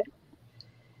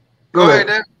 Go ahead,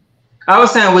 Dave. I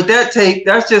was saying with that take,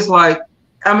 that's just like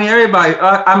everybody.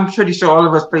 I'm pretty sure all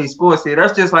of us play sports here.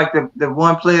 That's just like the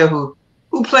one player who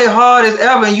play hard as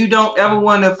ever, and you don't ever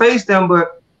want to face them,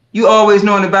 but you always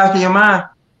know in the back of your mind,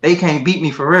 they can't beat me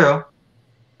for real.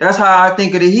 That's how I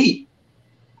think of the Heat.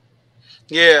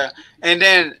 Yeah. And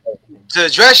then to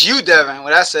address you, Devin,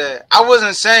 what I said, I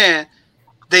wasn't saying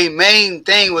the main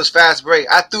thing was fast break.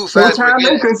 I threw fast break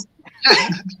in there.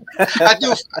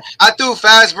 I threw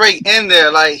fast break in there.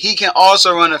 Like, he can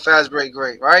also run a fast break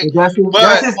great, right? That's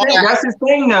his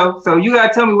thing, though. So you got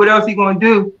to tell me what else he's going to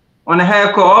do on the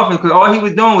half-court offense because all he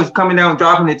was doing was coming down and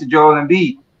dropping it to Joel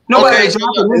Embiid. I'm glad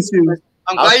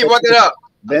you brought that up.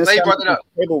 Ben glad you Simmons brought that is up.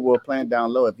 capable of playing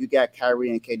down low. If you got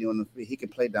Kyrie and KD on the field, he can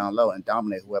play down low and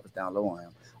dominate whoever's down low on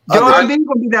him. Joel Embiid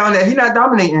gonna be down there. He's not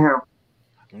dominating him.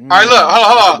 All right, look,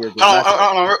 That'd be a good matchup.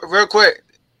 hold on, real quick.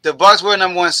 The Bucks were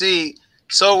number 1 seed.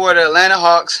 So were the Atlanta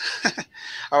Hawks.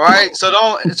 All right, so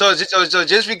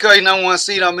just because you're number 1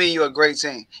 seed don't mean you're a great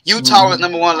team. Utah was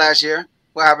number 1 last year.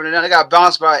 What happened to them? They got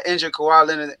bounced by an injured Kawhi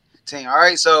Leonard team. All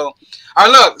right, so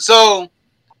all right, look, so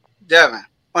Devin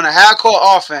on a half-court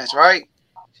offense, right?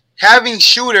 Having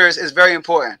shooters is very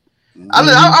important.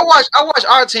 I watch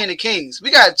our team, the Kings. We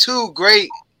got two good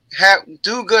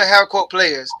half-court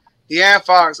players, De'Aaron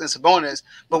Fox and Sabonis,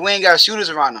 but we ain't got shooters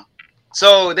around them,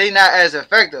 so they not as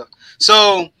effective.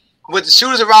 So with the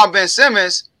shooters around Ben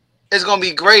Simmons, it's gonna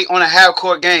be great on a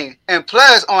half-court game. And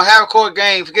plus, on a half-court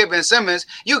game, forget Ben Simmons,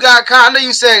 you got. I know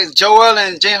you said Joel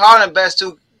and James Harden best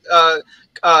two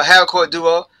half-court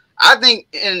duo. I think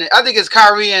it's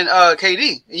Kyrie and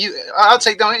KD. I'll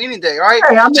take them any day. All right.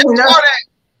 Hey, I mean,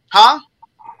 huh?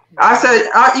 I said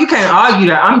you can't argue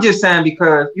that. I'm just saying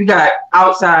because you got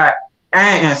outside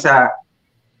and inside.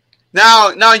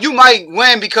 Now you might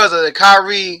win because of the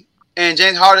Kyrie and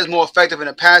James Harden is more effective in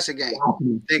the passing game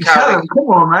than Kyrie. Come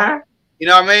on, man. You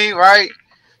know what I mean, right?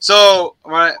 So,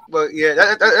 right, but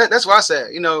yeah, that's what I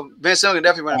said. You know, Ben Simmons can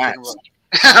definitely run a pick and roll.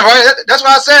 Right? That's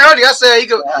what I said earlier. I said he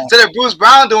could. Instead of Bruce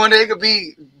Brown doing it, it could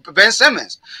be Ben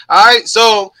Simmons. All right,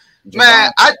 so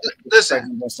man,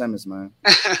 listen. Ben Simmons, man.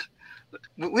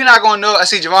 We're not gonna know. I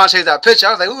see Javon chase that picture.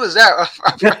 I was like, "Who was that?"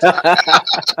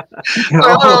 Who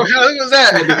was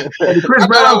that? Chris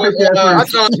Brown picture. I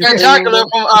thought it was Spectacular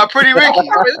from Pretty Ricky.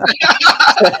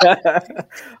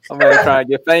 I'm gonna try and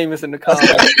get famous in the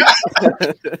comments.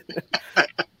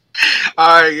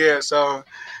 All right, yeah. So,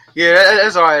 yeah,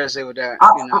 that's all I had to say with that.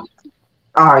 You know.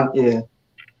 All right, yeah.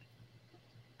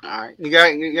 All right, you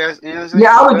guys.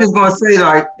 Yeah, I was just gonna say,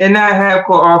 like, in that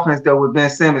half-court offense though with Ben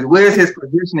Simmons, where's his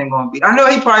positioning gonna be? I know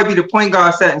he probably be the point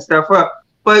guard setting stuff up,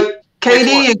 but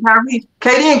KD and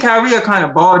Kyrie are kind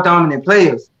of ball dominant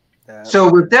players. So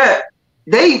with that,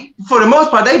 they for the most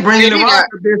part they bring in the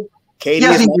roster. KD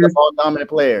is not a ball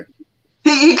dominant player.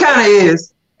 He kind of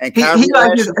is. And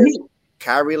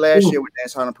Kyrie last year with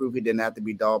James Harden proved he didn't have to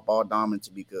be ball dominant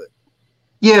to be good.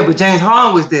 Yeah, but James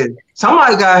Harden was there.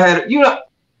 Somebody got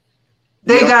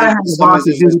they gotta have the boss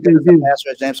to do what they do.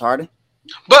 James Harden.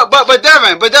 But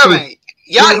Devin,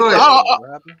 y'all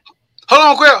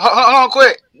hold on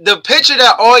quick. The picture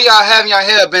that all y'all have in your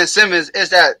head of Ben Simmons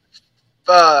is that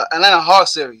Atlanta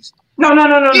Hawks series. No.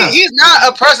 He's not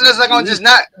a person that's not gonna just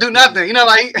not do nothing. You know,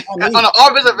 like on the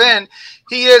offensive end,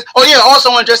 he is. Oh yeah, also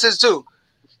on justice too.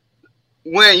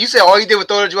 When you said all he did was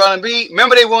throw to Joel Embiid,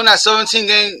 remember they won that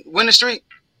 17-game winning streak?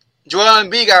 Joel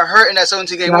Embiid got hurt in that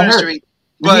 17-game winning streak.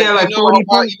 But he had like 40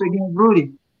 points against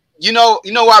Rudy. You know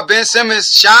why Ben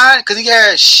Simmons shined? Because he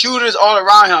had shooters all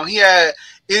around him. He had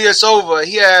Ilyasova.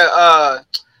 He had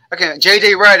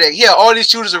JJ Redick. He had all these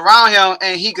shooters around him,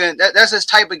 and he can. That's his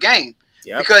type of game.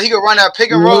 Yep. Because he could run that pick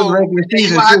and roll.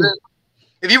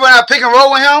 If you run that pick and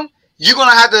roll with him, you're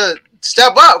gonna have to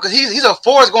step up because he's a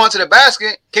force going to the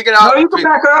basket, kick it out. No, you can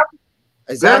back up.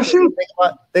 Exactly.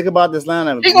 Think about this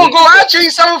lineup. He's gonna go at you.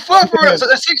 He's 7 foot for us. So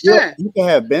that's 6'10". You can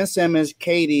have Ben Simmons,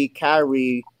 KD,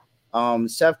 Kyrie,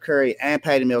 Steph Curry, and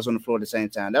Patty Mills on the floor at the same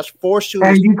time. That's 4 shooters.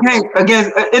 And you can't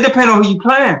it depends on who you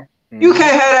playing. Mm-hmm. You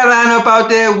can't have that lineup out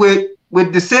there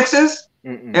with the Sixers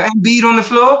and Embiid on the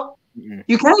floor. Mm-hmm.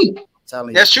 You can't.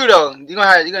 That's true though. You're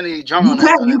gonna need Drummond.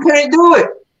 You can't do it.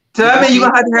 So I mean, you're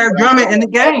gonna have to have Drummond in the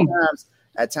game.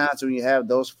 At times when you have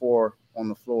those 4 on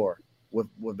the floor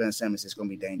with Ben Simmons, it's gonna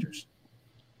be dangerous.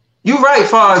 You're right, as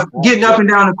far as getting up and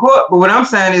down the court. But what I'm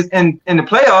saying is, in the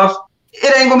playoffs,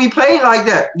 it ain't gonna be played like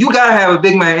that. You gotta have a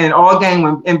big man in all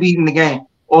game and beating the game,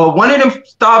 or one of them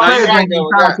star players gonna be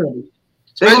foul trouble.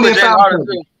 They're gonna be foul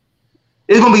trouble.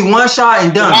 It's gonna be one shot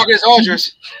and done. Marcus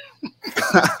Aldridge.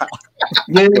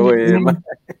 Yeah.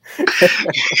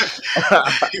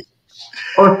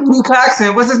 Or Steve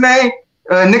Claxton. What's his name?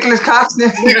 Nicholas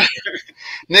Claxton.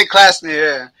 Nick Claxton.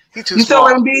 Yeah. You saw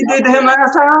what Embiid did to him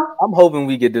last time? I'm hoping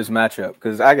we get this matchup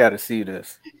because I got to see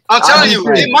this. I'm telling you,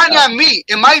 it might not meet.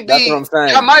 It might be. That's what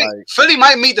I'm saying. Philly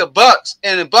might meet the Bucks,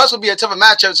 and the Bucks will be a tougher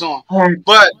matchup to him.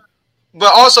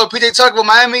 But also, PJ Tucker with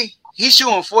Miami, he's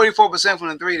shooting 44% from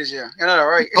the 3 this year. You know that,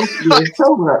 right?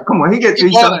 Come on, he get 3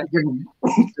 shots.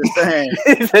 Just saying.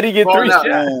 He said he get 3 shots.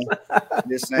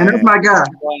 And that's my guy.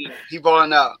 He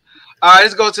balling out. All right,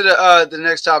 let's go to the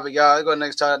next topic, y'all. Let's go to the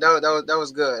next topic. That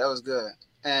was good. That was good.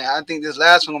 And I think this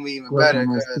last one will be even better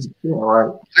because I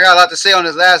got a lot to say on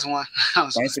this last one.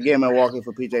 Thanks again, Milwaukee,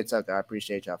 for PJ Tucker. I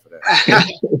appreciate y'all for that.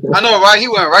 I know, right? He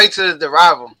went right to the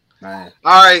rival. Man.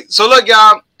 All right. So look,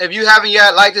 y'all, if you haven't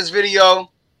yet, like this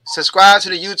video, subscribe to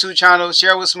the YouTube channel,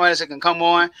 share with somebody so it can come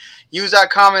on. Use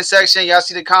that comment section. Y'all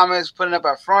see the comments putting up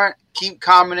at front. Keep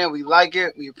commenting. We like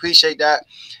it. We appreciate that.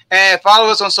 And follow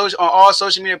us on all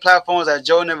social media platforms at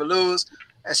Joe Never Lose,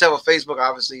 except for Facebook,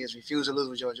 obviously, is Refuse to Lose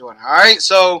with Joe Jordan. All right.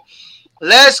 So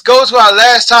let's go to our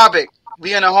last topic.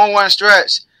 We in the home run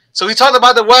stretch. So we talked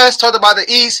about the West, talked about the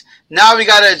East. Now we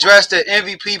got to address the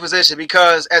MVP position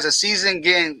because as the season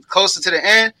getting closer to the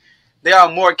end, there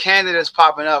are more candidates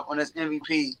popping up on this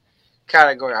MVP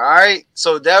category. All right.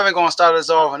 So Devin gonna start us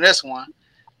off on this one.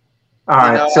 All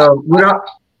right. So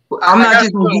I'm not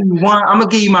just gonna give you one. I'm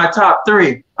gonna give you my top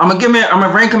three. I'm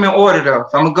gonna rank them in order though.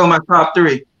 So I'm gonna go my top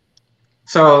three.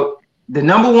 So the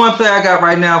number one player I got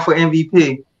right now for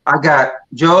MVP, I got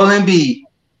Joel Embiid.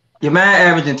 Your man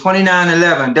averaging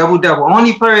 29-11, double-double.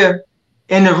 Only player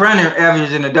in the running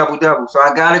averaging a double-double. So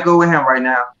I got to go with him right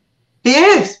now. He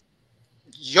is.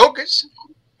 Jokic.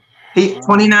 He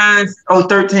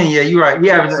 13. Yeah, you're right. He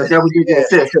averaging a double-digit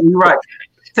assist. So you're right.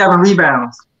 7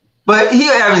 rebounds. But he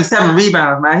averaging 7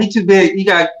 rebounds, man. He too big. You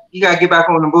got to get back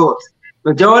on the boards.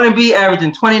 But Joel Embiid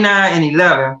averaging 29 and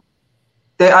 11.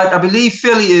 I believe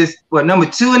Philly is, number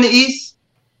 2 in the East?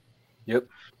 Yep.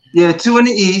 Yeah, 2 in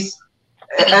the East.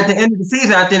 At the end of the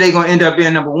season, I think they're going to end up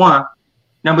being number 1.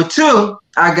 Number 2,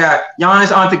 I got Giannis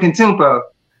Antetokounmpo.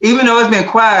 Even though it's been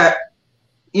quiet,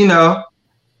 the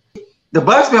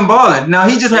Bucks been balling. Now,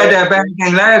 he just had that bad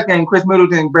game last game. Chris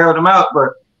Middleton bailed him out. But,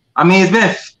 I mean, it's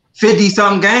been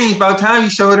 50-something games. By the time he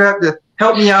showed up to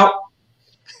help me out.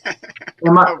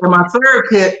 And my third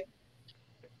pick,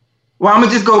 I'm going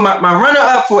to just go. My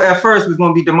runner-up for at first was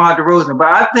going to be DeMar DeRozan. But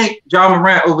I think Ja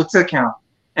Morant overtook him.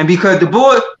 And because the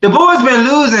boys been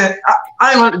losing,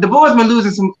 the boys been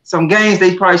losing some games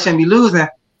they probably shouldn't be losing,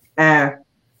 and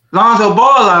Lonzo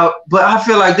Ball out. But I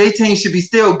feel like their team should be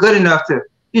still good enough to,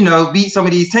 beat some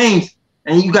of these teams.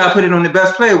 And you got to put it on the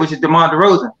best player, which is DeMar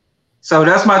DeRozan. So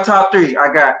that's my top 3.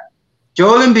 I got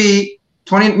Joel Embiid,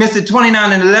 Mr.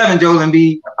 29 and 11, Joel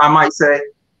Embiid, I might say.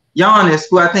 Giannis,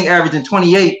 who I think averaging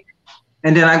 28,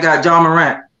 and then I got Ja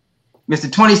Morant,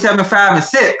 Mr. 27, 5, and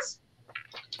 6.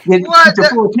 Get the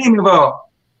full team involved.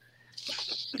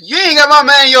 You ain't got my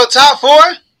man in your top 4.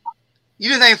 You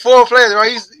just named 4 players,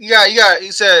 right? You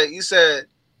said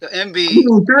the Embiid. You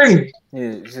named 3. Yeah,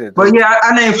 you said but yeah,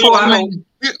 I named 4.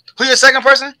 Who your second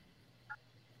person?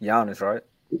 Giannis, right?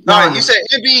 All right, you said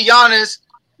Embiid, Giannis,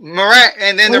 Morant,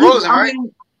 and then DeRozan, right?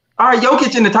 All right,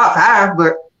 Jokic in the top 5,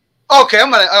 but okay,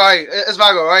 all right, it's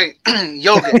my go, right?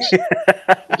 Jokic.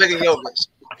 I'm picking Jokic.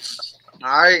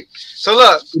 All right. So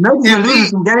look, the Nuggets been losing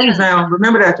some games now.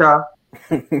 Remember that, y'all.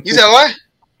 You said what?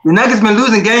 The Nuggets been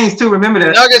losing games too. Remember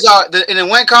that. The Nuggets are in the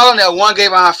win column. They're 1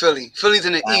 game behind Philly. Philly's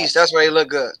in the East. That's where they look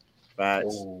good.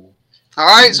 Facts. All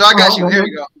right. So I got you. Here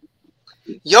we go.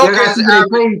 Jokic is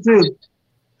average. Too.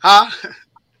 Huh?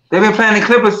 They've been playing the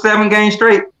Clippers 7 games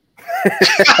straight.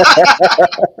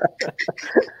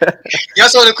 Y'all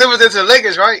saw the Clippers into the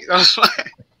Lakers, right?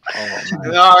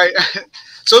 All right.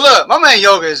 So look, my man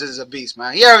Jokic is a beast,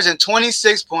 man. He averaging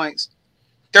 26 points,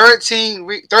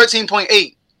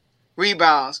 13.8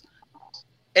 rebounds,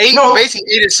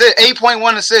 basically 8 assists,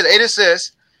 8.1 assists, 8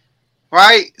 assists.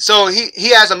 Right? So he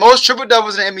has the most triple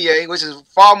doubles in the NBA, which is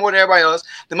far more than everybody else.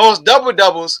 The most double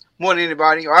doubles more than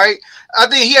anybody, right? I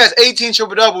think he has 18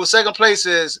 triple doubles. Second place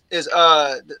is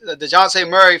DeJounte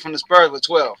Murray from the Spurs with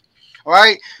 12. All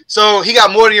right. So he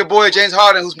got more than your boy James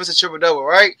Harden, who's Mr. Triple Double,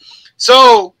 right?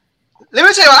 So let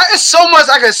me tell you, there's so much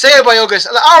I can say about Jokic.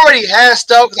 I already had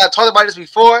stuff because I talked about this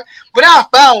before, but now I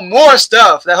found more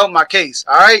stuff that helped my case.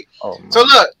 All right. So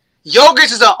look,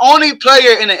 Jokic is the only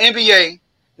player in the NBA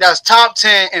that's top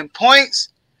 10 in points,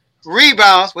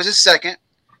 rebounds, which is second,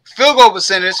 field goal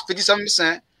percentage,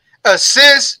 57%,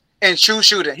 assists, and true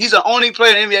shooting. He's the only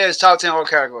player in the NBA that's top 10 all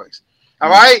categories. All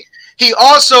right. He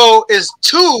also is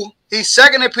 2. He's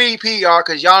second in PDPR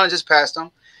because Giannis just passed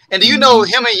him. And do you know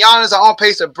him and Giannis are on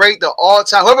pace to break the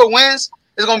all-time? Whoever wins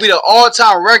is going to be the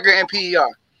all-time record in PER.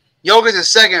 Jokic is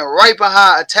second, right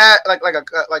behind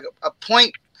a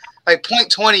point, like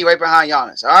 0.20 right behind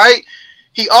Giannis. All right.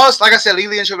 He also, like I said, lead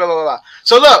and triple, blah, blah, blah.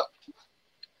 So look,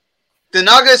 the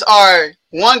Nuggets are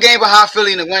 1 game behind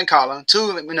Philly in the win column,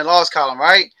 2 in the loss column,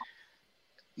 right?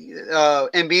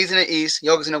 Embiid's in the East,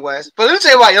 Jokic in the West. But let me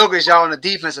tell you why Jokic, y'all, on the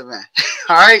defensive end.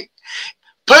 All right?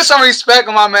 Put some respect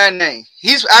on my man's name.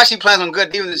 He's actually playing some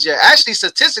good defense this year. Actually,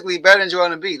 statistically better than Joel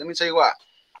Embiid. Let me tell you why.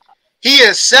 He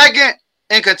is second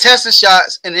in contested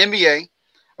shots in the NBA.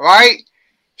 All right?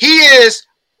 He is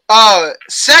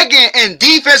second in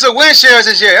defensive win shares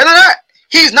this year.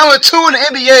 He's number 2 in the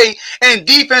NBA in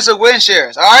defensive win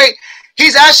shares. All right?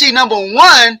 he's actually number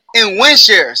one in win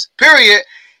shares. Period.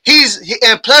 He's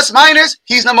in plus minus.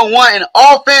 He's number one in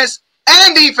offense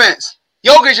and defense.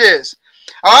 Jokic is.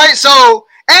 All right. So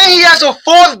and he has the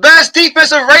fourth best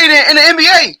defensive rating in the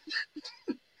NBA.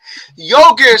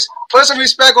 Jokic, put some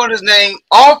respect on his name,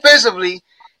 offensively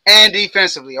and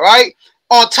defensively. All right.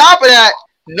 On top of that,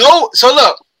 no. So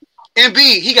look,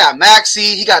 Embiid, he got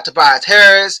Maxey, he got Tobias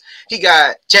Harris, he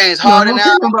got James Harden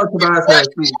now.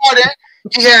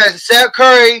 He has Seth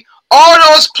Curry.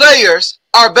 All those players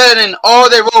are better than all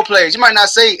their role players. You might not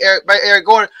say Eric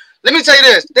Gordon. Let me tell you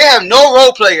this: they have no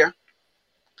role player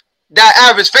that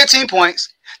averaged 15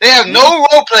 points. They have no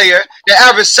role player that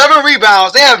averaged 7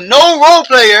 rebounds. They have no role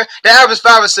player that averaged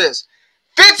 5 assists.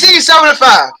 15, 7, and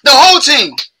 5. The whole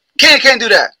team can't do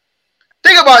that.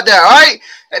 Think about that, all right?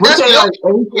 That's what Jokic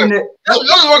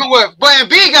working with. But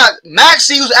Embiid got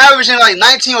Maxey, who's averaging like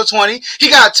 19 or 20. He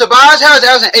got Tobias Harris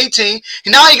averaging 18.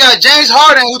 Now he got James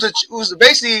Harden, who's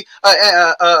basically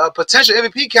a potential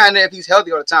MVP candidate if he's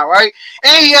healthy all the time, right?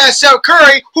 And he has Seth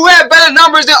Curry, who had better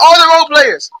numbers than all the role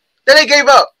players that they gave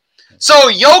up.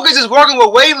 So Jokic is working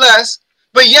with way less,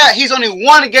 but yet he's only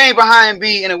one game behind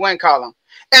Embiid in the win column.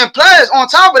 And plus, on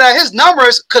top of that, his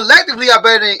numbers collectively are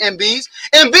better than Embiid's.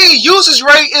 Embiid's usage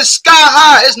rate is sky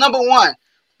high. It's number one.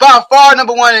 By far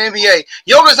number one in the NBA.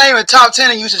 Jokic's not even top 10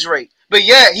 in usage rate. But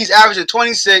yet, he's averaging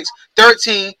 26,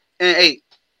 13, and 8.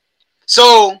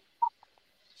 So,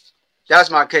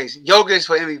 that's my case. Jokic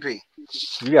for MVP.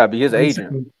 You got to be his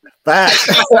agent. Facts.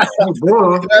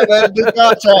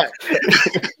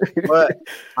 But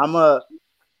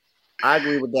I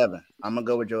agree with Devin. I'm going to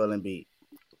go with Joel Embiid.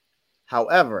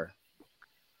 However,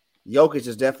 Jokic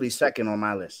is definitely second on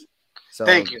my list. So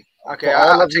thank you. Okay,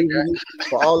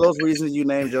 for all those reasons you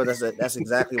named, Joe, that's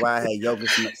exactly why I had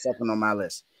Jokic second on my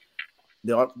list.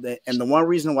 And the one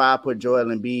reason why I put Joel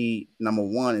Embiid number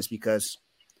one is because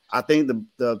I think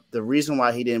the reason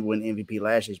why he didn't win MVP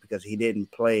last year is because he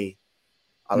didn't play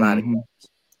a lot of games.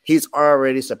 He's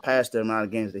already surpassed the amount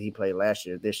of games that he played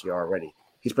this year already.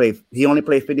 He only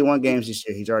played 51 games this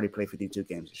year. He's already played 52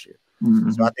 games this year.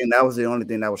 Mm-hmm. So I think that was the only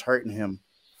thing that was hurting him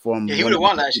from. Yeah, he would have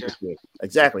won last year.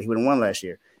 Exactly, he would have won last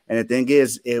year. And the thing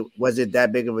is, was it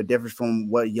that big of a difference from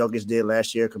what Jokic did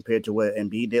last year compared to what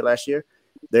Embiid did last year?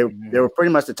 They were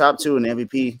pretty much the top two in the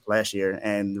MVP last year,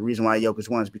 and the reason why Jokic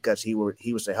won is because he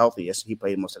was the healthiest. He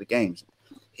played most of the games.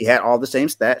 He had all the same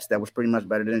stats. That was pretty much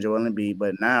better than Joel Embiid,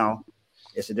 but now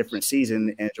it's a different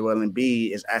season, and Joel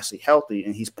Embiid is actually healthy,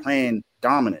 and he's playing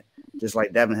dominant, just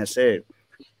like Devin has said.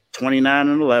 29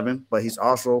 and 11, but he's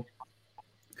also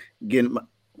getting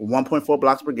 1.4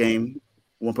 blocks per game,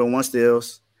 1.1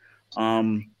 steals.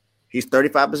 He's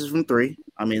 35% from three.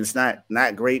 I mean, it's not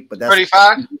great, but that's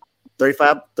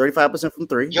 35% from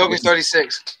three. Jokic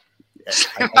 36.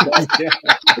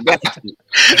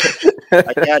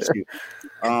 I got you.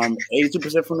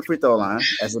 82% from the free throw line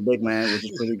as a big man, which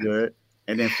is pretty good.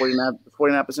 And then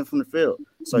 49% from the field.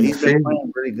 So he's been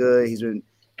playing really good.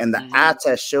 And the eye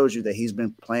test shows you that he's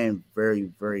been playing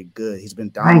very, very good. He's been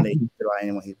dominating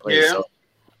anyone he plays. Yeah. So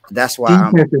that's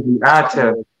why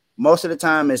most of the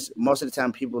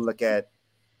time people look at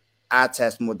eye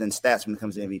test more than stats when it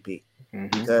comes to MVP.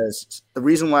 Mm-hmm. Because the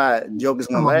reason why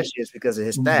Jokic won last year is because of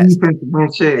his stats.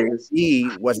 He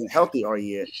wasn't healthy all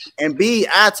year. And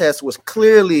eye test was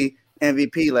clearly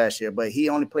MVP last year, but he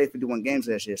only played 51 games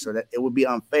last year, so that it would be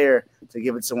unfair to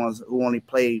give it to someone who only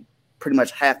played pretty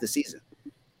much half the season.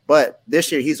 But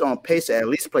this year, he's on pace to at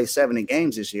least play 70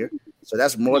 games this year. So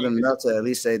that's more than enough to at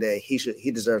least say that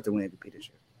he deserved to win MVP this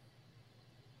year.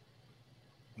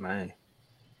 Man,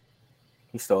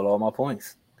 he stole all my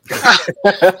points.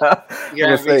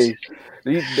 Yeah, say,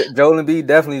 Joel Embiid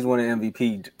definitely is winning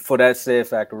MVP for that said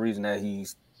factor reason that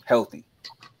he's healthy.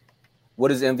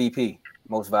 What is MVP?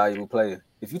 Most valuable player.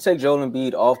 If you take Joel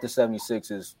Embiid off the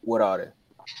 76ers, what are they?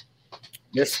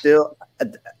 They're still.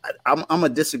 I'm gonna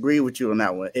disagree with you on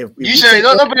that one. If you say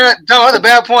no, that's a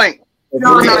bad point.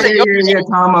 Tomo.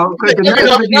 Because the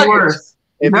Nuggets would be worse.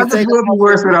 The Nuggets would be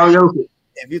worse without Jokic.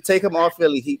 If you take him off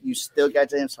Philly, you still got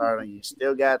James Harden. You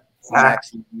still got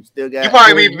Maxey. You still got. You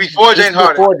probably be before James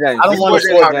Harden. I don't want to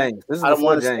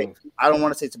say. I don't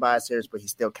want to say Tobias Harris, but he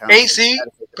still counts. AC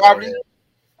probably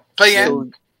play in.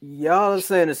 So y'all are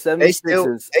saying the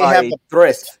 76ers are a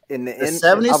threat in the end.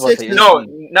 76ers. No,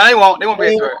 they won't. They won't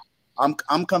be a threat.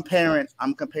 I'm comparing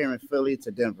Philly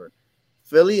to Denver.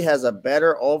 Philly has a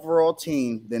better overall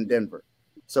team than Denver.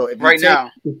 So if you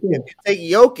take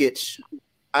Jokic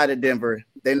out of Denver,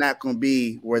 they're not going to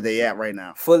be where they at right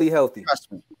now. Fully healthy.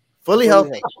 Trust me. Fully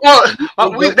healthy. Well,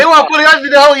 they want fully healthy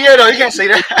the whole year, though. You can't say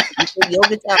that.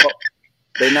 Jokic out.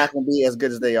 they're not going to be as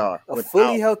good as they are. A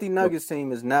fully healthy Nuggets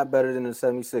team is not better than the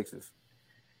 76ers.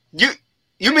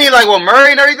 You mean like with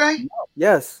Murray and everything?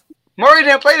 Yes. Murray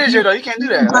didn't play this year though. You can't do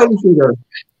that.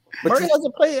 Murray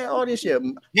hasn't played all this year.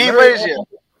 He ain't played this year.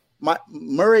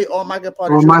 Murray or Michael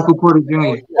Porter Or Jr. Michael Porter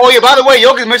Jr. Oh yeah. By the way,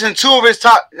 Jokic mentioned 2 of his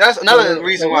top. That's another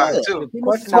reason why too. The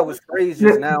question that was crazy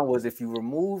just now was if you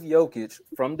remove Jokic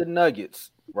from the Nuggets,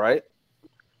 right?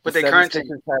 But they current team.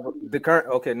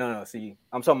 Okay, no. See,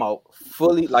 I'm talking about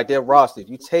fully like their roster.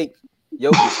 You take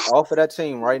Jokic off of that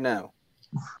team right now.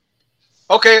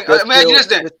 Okay, let me ask you this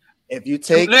then. If you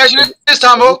take, let me ask you this,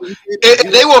 Tomo.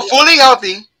 If they were fully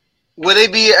healthy, would they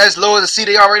be as low as the seed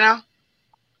they are right now?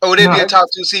 Or would they be a top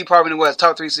 2 seed probably in the West,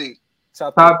 top 3 seed?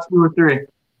 Top 2 or 3.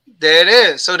 There it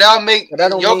is. So that'll make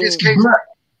Jokic's case.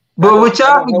 But what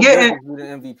y'all forgetting,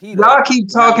 y'all keep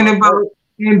talking about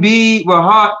Embiid.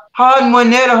 Well, Harden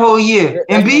wasn't there the whole year.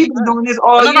 Embiid was doing this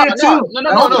all year too.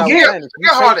 No. Forget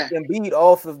Harden. Embiid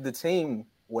off of the team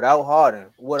without Harden.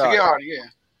 Forget Harden, yeah.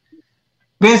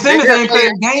 Ben Simmons ain't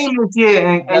played a game this year,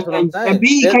 and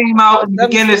Embiid came out in the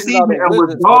beginning of the season and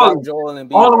was balling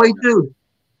all the way through.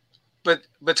 But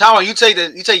Tomo, you take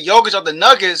Jokic off the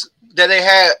Nuggets that they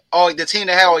had the team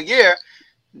they had all year,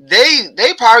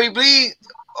 they probably bleed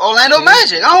Orlando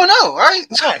Magic. I don't know, right?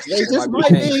 They just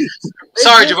might be.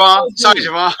 Sorry, Javon.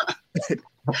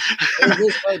 They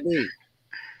just might be.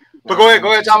 But go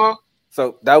ahead, Tomo.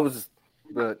 So that was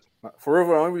for real.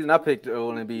 The only reason I picked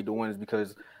Joel Embiid to win is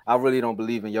because I really don't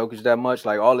believe in Jokic that much.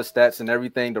 Like all the stats and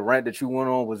everything, the rant that you went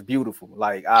on was beautiful.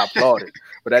 Like I applaud it.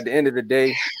 But at the end of the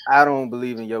day, I don't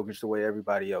believe in Jokic the way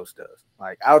everybody else does.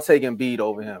 Like I'll take Embiid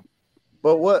over him.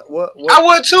 But what? I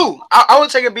would too. I would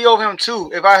take Embiid over him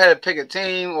too if I had to pick a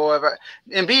team or if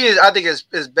Embiid I think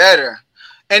is better.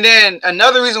 And then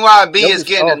another reason why Embiid is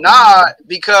getting a nod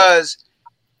because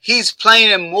he's playing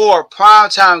in more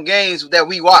primetime games that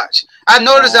we watch. I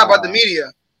noticed that about the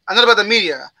media. I'll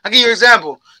give you an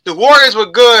example. The Warriors were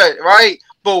good, right?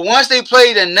 But once they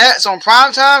played the Nets on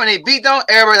primetime and they beat them,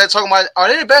 everybody's like talking about, are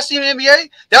they the best team in the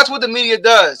NBA? That's what the media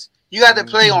does. You got to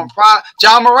play on prime.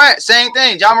 John Morant, same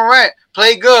thing. John Morant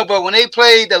played good, but when they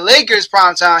played the Lakers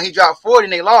primetime, he dropped 40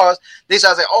 and they lost. They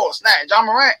started saying, oh, snap, John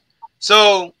Morant.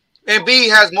 So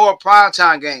Embiid has more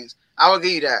primetime games. I will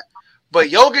give you that. But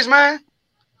Jokic, man,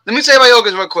 let me tell you about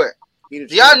Jokic real quick.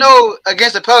 Y'all know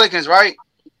against the Pelicans, right?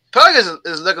 Pelicans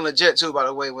is looking legit too, by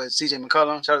the way, with CJ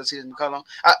McCollum. Shout out to CJ McCollum.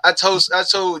 I told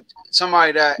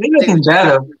somebody that they looking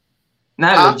better,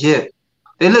 not legit.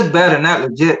 They look better, not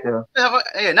legit though.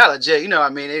 Yeah, not legit. You know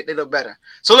what I mean? They look better.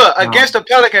 So look, against the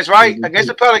Pelicans, right? Against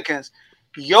the Pelicans,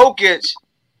 Jokic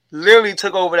literally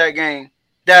took over that game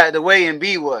the way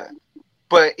Embiid would.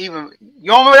 But even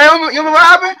you remember that? You remember what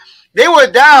happened? They were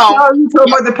down. No, you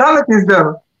talking about the Pelicans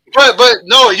though. But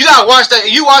no, you gotta watch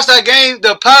that. You watch that game.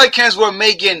 The Pelicans were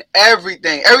making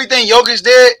everything. Everything Jokic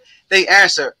did, they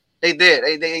answered. They did.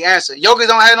 They answered. Jokic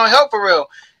don't have no help for real.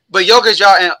 But Jokic,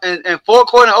 y'all, in 4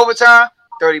 quarter overtime,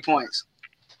 30 points,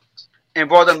 and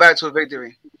brought them back to a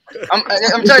victory. I'm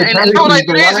telling you, and that was like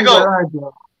 3 years ago.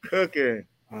 Okay.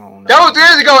 That was 3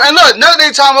 years ago. And look, another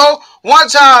thing, Tomo. One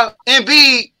time,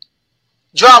 Embiid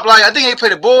dropped I think they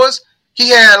played the Bulls. He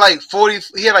had 40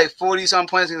 something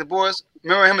points in the Bulls.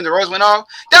 Remember him and the Rose went off?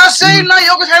 That same night,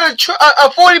 Jokic had a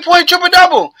 40-point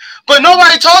triple-double. But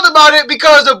nobody talked about it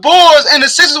because the Bulls and the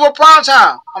Sixers were prime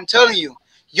time. I'm telling you.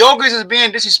 Jokic is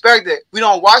being disrespected. We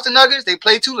don't watch the Nuggets. They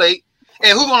play too late.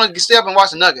 And who's going to stay up and watch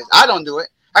the Nuggets? I don't do it.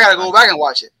 I got to go back and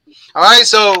watch it. All right?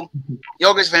 So,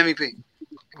 Jokic for MVP.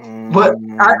 But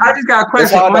I just got a question.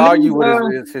 It's hard to argue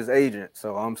with his agent,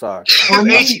 so I'm sorry.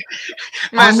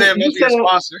 Man said maybe a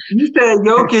sponsor. You said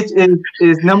Jokic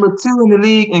is number 2 in the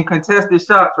league in contested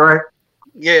shots, right?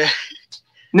 Yeah.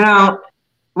 Now,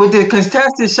 with the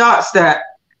contested shot stat,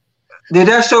 did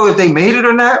that show if they made it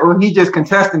or not, or he just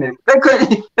contesting it? They could have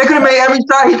made every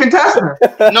shot he contested.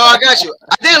 No, I got you.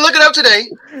 I didn't look it up today,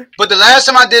 but the last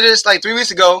time I did this, 3 weeks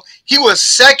ago, he was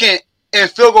second in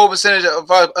field goal percentage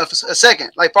of a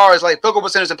second, far as field goal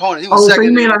percentage opponent. He was second. So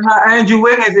you mean how Andrew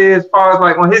Wiggins is, as far as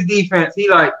on his defense, he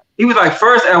was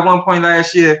first at one point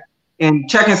last year in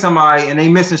checking somebody and they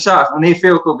missing shots on their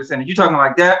field goal percentage. You talking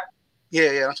like that?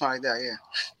 Yeah, I'm talking like that. Yeah.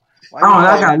 I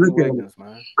gotta look at it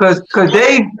because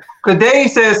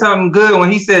Dave said something good when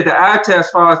he said the eye test as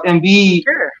far as Embiid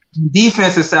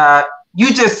defensive side.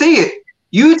 You just see it.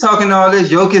 You talking all this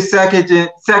Jokic second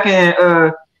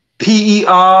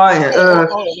PER and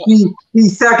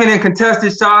he's second in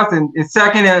contested shots and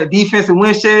second in defensive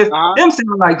win shares. Them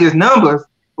sound like just numbers.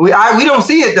 We don't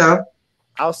see it though.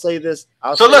 I'll say this.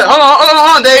 Look, hold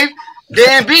on, Dave.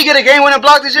 Did Embiid get a game-winning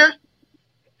block this year?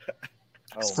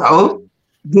 So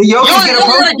Did Jokic get a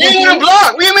Jokic got a game winning post?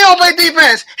 block. What do you mean don't play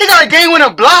defense? He got a game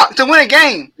winning block to win a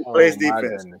game. He plays Oh, my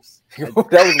defense. goodness. That was one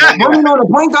Wasn't block. he on the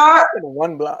point guard?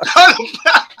 One block.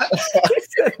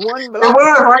 One It block.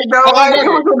 was, right, though, right? It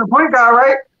was on the point guard,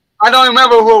 right? I don't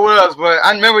remember who it was, but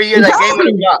I remember he had that game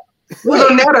winning block. It was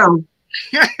on Neto.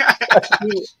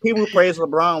 People praise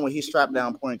LeBron when he's strapped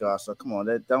down point guard. So come on,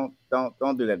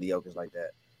 don't do that to Jokic like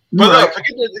that. But Right. look,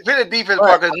 forget the defense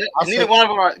part because neither one of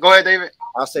them are. Go ahead, David.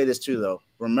 I'll say this too though.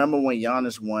 Remember when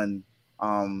Giannis won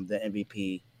the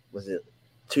MVP? Was it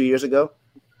 2 years ago?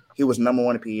 He was number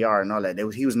one in PER and all that.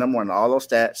 He was number one in all those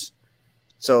stats.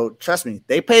 So trust me,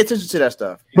 they pay attention to that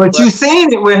stuff. But you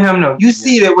seen it with him though. You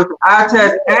see it with the eye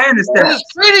test and the stats. It's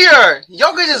prettier.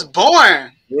 Jokic is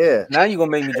born. Yeah. Now you're gonna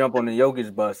make me jump on the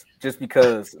Jokic bus just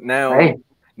because now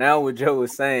what Joe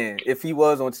is saying, if he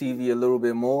was on TV a little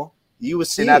bit more, You would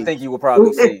see. then I think you would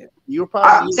probably see it. You would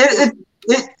probably.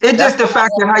 It's just the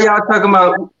fact that how y'all talking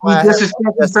about we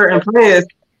disrespecting certain players.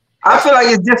 I feel like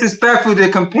it's disrespectful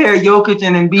to compare Jokic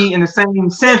and Embiid in the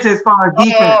same sense as far as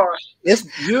defense. It's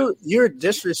you're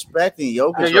disrespecting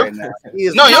Jokic Yeah, right now. He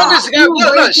is No, not- Jokic.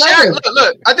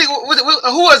 Look. I think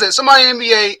who was it? Somebody in the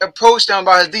NBA approached him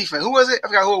about his defense. Who was it? I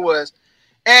forgot who it was.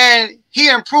 And he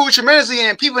improved tremendously,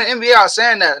 and people in the NBA are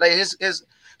saying that, like his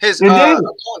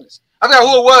opponents. I forgot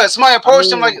who it was. Somebody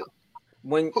approached him like.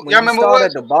 When Y'all you remember start what?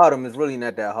 at the bottom, it's really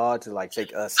not that hard to like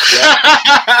take a step.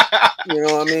 You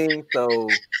know what I mean? So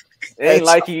it ain't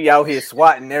like he out here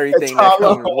swatting everything that's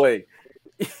coming his way.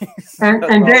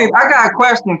 And Dave, I got a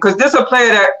question because this a player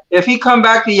that if he come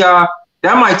back to y'all,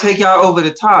 that might take y'all over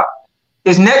the top.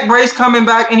 Is Neck Brace coming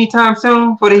back anytime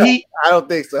soon for the Heat? I don't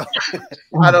think so.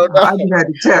 I don't know. I just had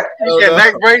to check. Yeah,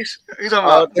 neck brace. You talking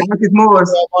about? Marcus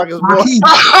Morris. Marcus My Morris. Heat.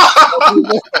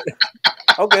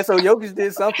 Okay, so Jokic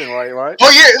did something right?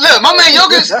 Oh yeah, look, my man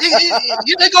Jokic,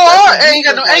 he go hard. Ain't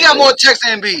got more checks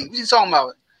than Embiid. What you talking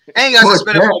about? Ain't got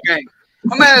suspended for a game.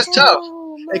 My man is tough.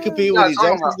 They compete with these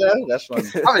Jacksons there. That's funny.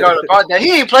 I forgot about that.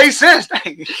 He ain't played since.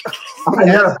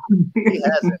 Yeah. He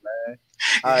hasn't,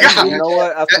 man. You know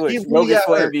what? I switched. He Jokic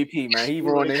for hurt. MVP, man. He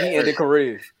ended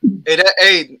careers.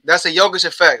 Hey, that's a Jokic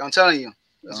effect. I'm telling you.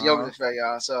 That's a Jokic effect,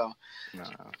 y'all. So,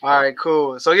 all right,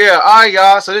 cool. So, yeah, all right,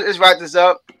 y'all. So, let's wrap this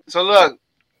up. So, look,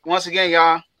 once again,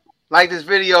 y'all, like this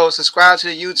video, subscribe to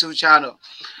the YouTube channel.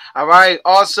 All right.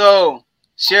 Also,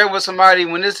 share with somebody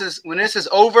when this is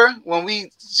over. When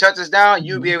we shut this down,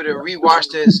 you'll be able to rewatch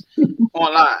this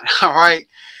online. All right.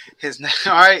 He's next.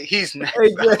 I can't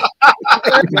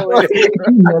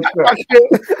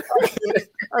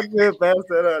pass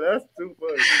that up. That's too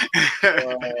funny.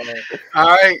 All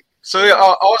right. So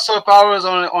also follow us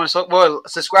on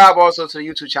subscribe also to the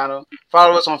YouTube channel.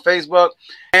 Follow us on Facebook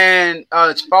and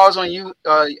follow us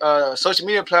on social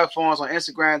media platforms on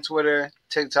Instagram, Twitter,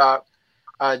 TikTok.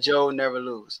 Joe Never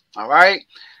Lose. All right.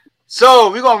 So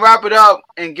we're gonna wrap it up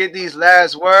and get these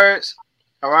last words.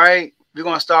 All right. We're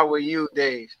gonna start with you,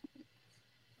 Dave.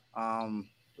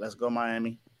 Let's go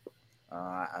Miami.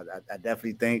 I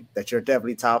definitely think that you're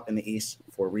definitely top in the East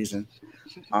for a reason.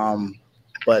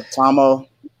 But Tomo,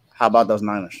 how about those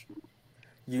Niners?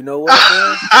 You know what,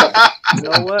 man? You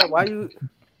know what? Why you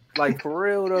like for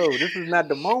real though? This is not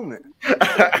the moment.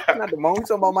 Not the moment.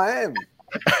 You're talking about Miami.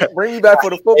 Bring me back for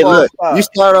the football. Hey, look, spot. you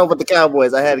start off with the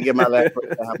Cowboys. I had to get my last.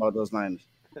 How about those Niners?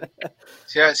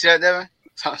 See that, Devin?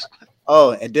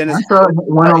 Oh, and Dennis. I saw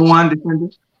one-on-one defender.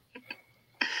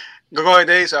 Go ahead,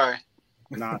 Dave. Sorry.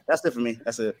 Nah, that's it for me.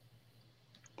 That's it.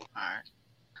 All right.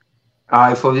 All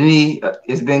right, for me,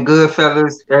 it's been good,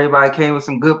 fellas. Everybody came with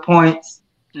some good points.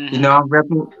 Mm-hmm. You know, I'm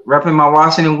repping my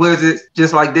Washington Wizards.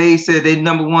 Just like Dave said, they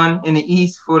number one in the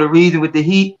East for the reason with the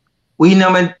Heat. We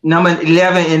number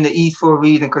 11 in the East for a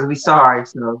reason because we sorry.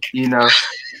 So, you know, once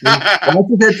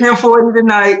it's at 10:40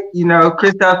 tonight, you know,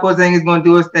 Kristaps Porzingis is going to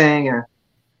do his thing. And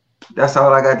that's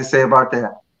all I got to say about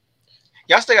that.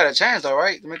 Y'all still got a chance, though,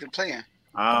 right? To make the play in. You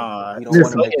don't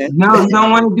want to make it. No, you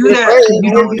don't want to do that.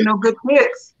 You don't get no good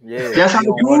picks. Yeah, That's how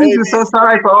the teams are so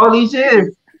sorry for all these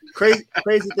years. Crazy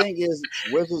thing is,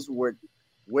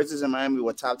 Wizards and Miami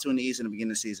were top 2 in the East in the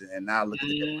beginning of the season, and now look at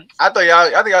the difference. I think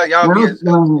y'all be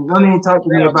Don't even talk to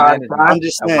me about it. I'm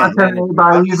just saying. I'm telling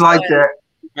everybody he's like that.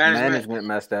 Management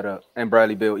messed that up, and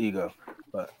Bradley Beal ego.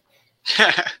 But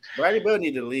Bradley Beal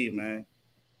need to leave, man.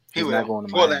 He he's will. not going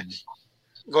to Go Miami.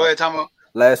 ahead, Tomo.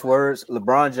 Last words: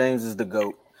 LeBron James is the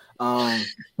GOAT.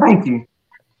 Thank you.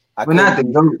 But not the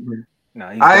GOAT. No,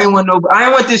 I ain't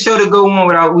want this show to go on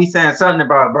without we saying something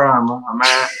about Brian,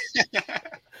 man.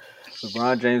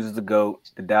 LeBron James is the GOAT.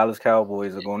 The Dallas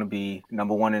Cowboys are going to be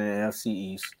number 1 in the NFC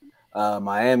East.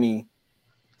 Miami,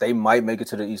 they might make it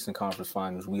to the Eastern Conference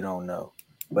Finals. We don't know.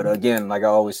 But again, like I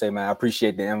always say, man, I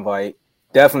appreciate the invite.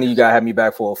 Definitely, you gotta have me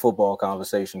back for a football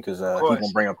conversation because he's gonna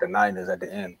bring up the Niners at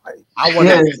the end. Like, I want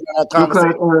that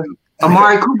conversation. Because,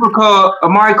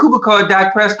 Amari Cooper called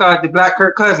Dak Prescott the Black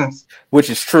Kirk Cousins, which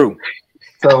is true.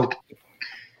 So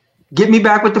get me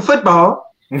back with the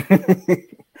football.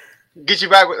 Get you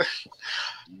back with.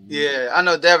 Yeah, I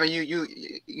know, Devin.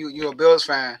 You a Bills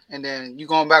fan, and then you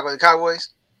going back with the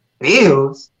Cowboys.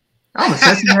 Bills. I'm a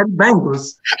Cincinnati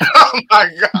Bengals. Oh my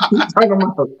God! What are you talking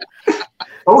about?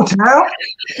 Oh, child.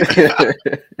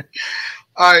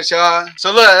 All right, y'all.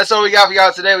 So look, that's all we got for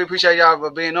y'all today. We appreciate y'all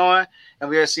for being on, and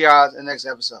we'll see y'all in the next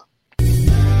episode.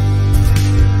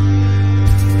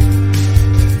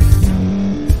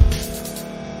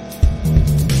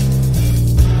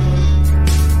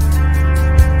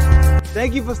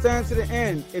 Thank you for staying to the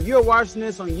end. If you're watching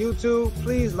this on YouTube,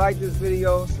 please like this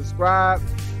video, subscribe,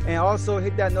 and also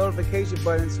hit that notification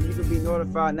button so you can be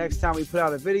notified next time we put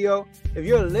out a video. If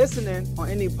you're listening on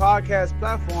any podcast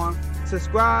platform,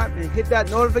 subscribe and hit that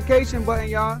notification button,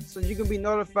 y'all, so you can be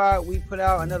notified we put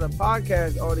out another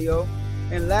podcast audio.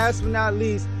 And last but not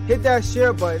least, hit that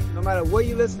share button. No matter what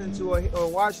you're listening to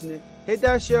or watching it, hit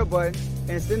that share button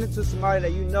and send it to somebody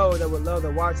that you know that would love to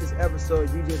watch this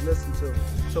episode you just listened to.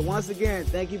 So once again,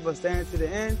 thank you for staying to the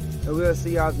end, and we'll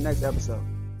see y'all in the next episode.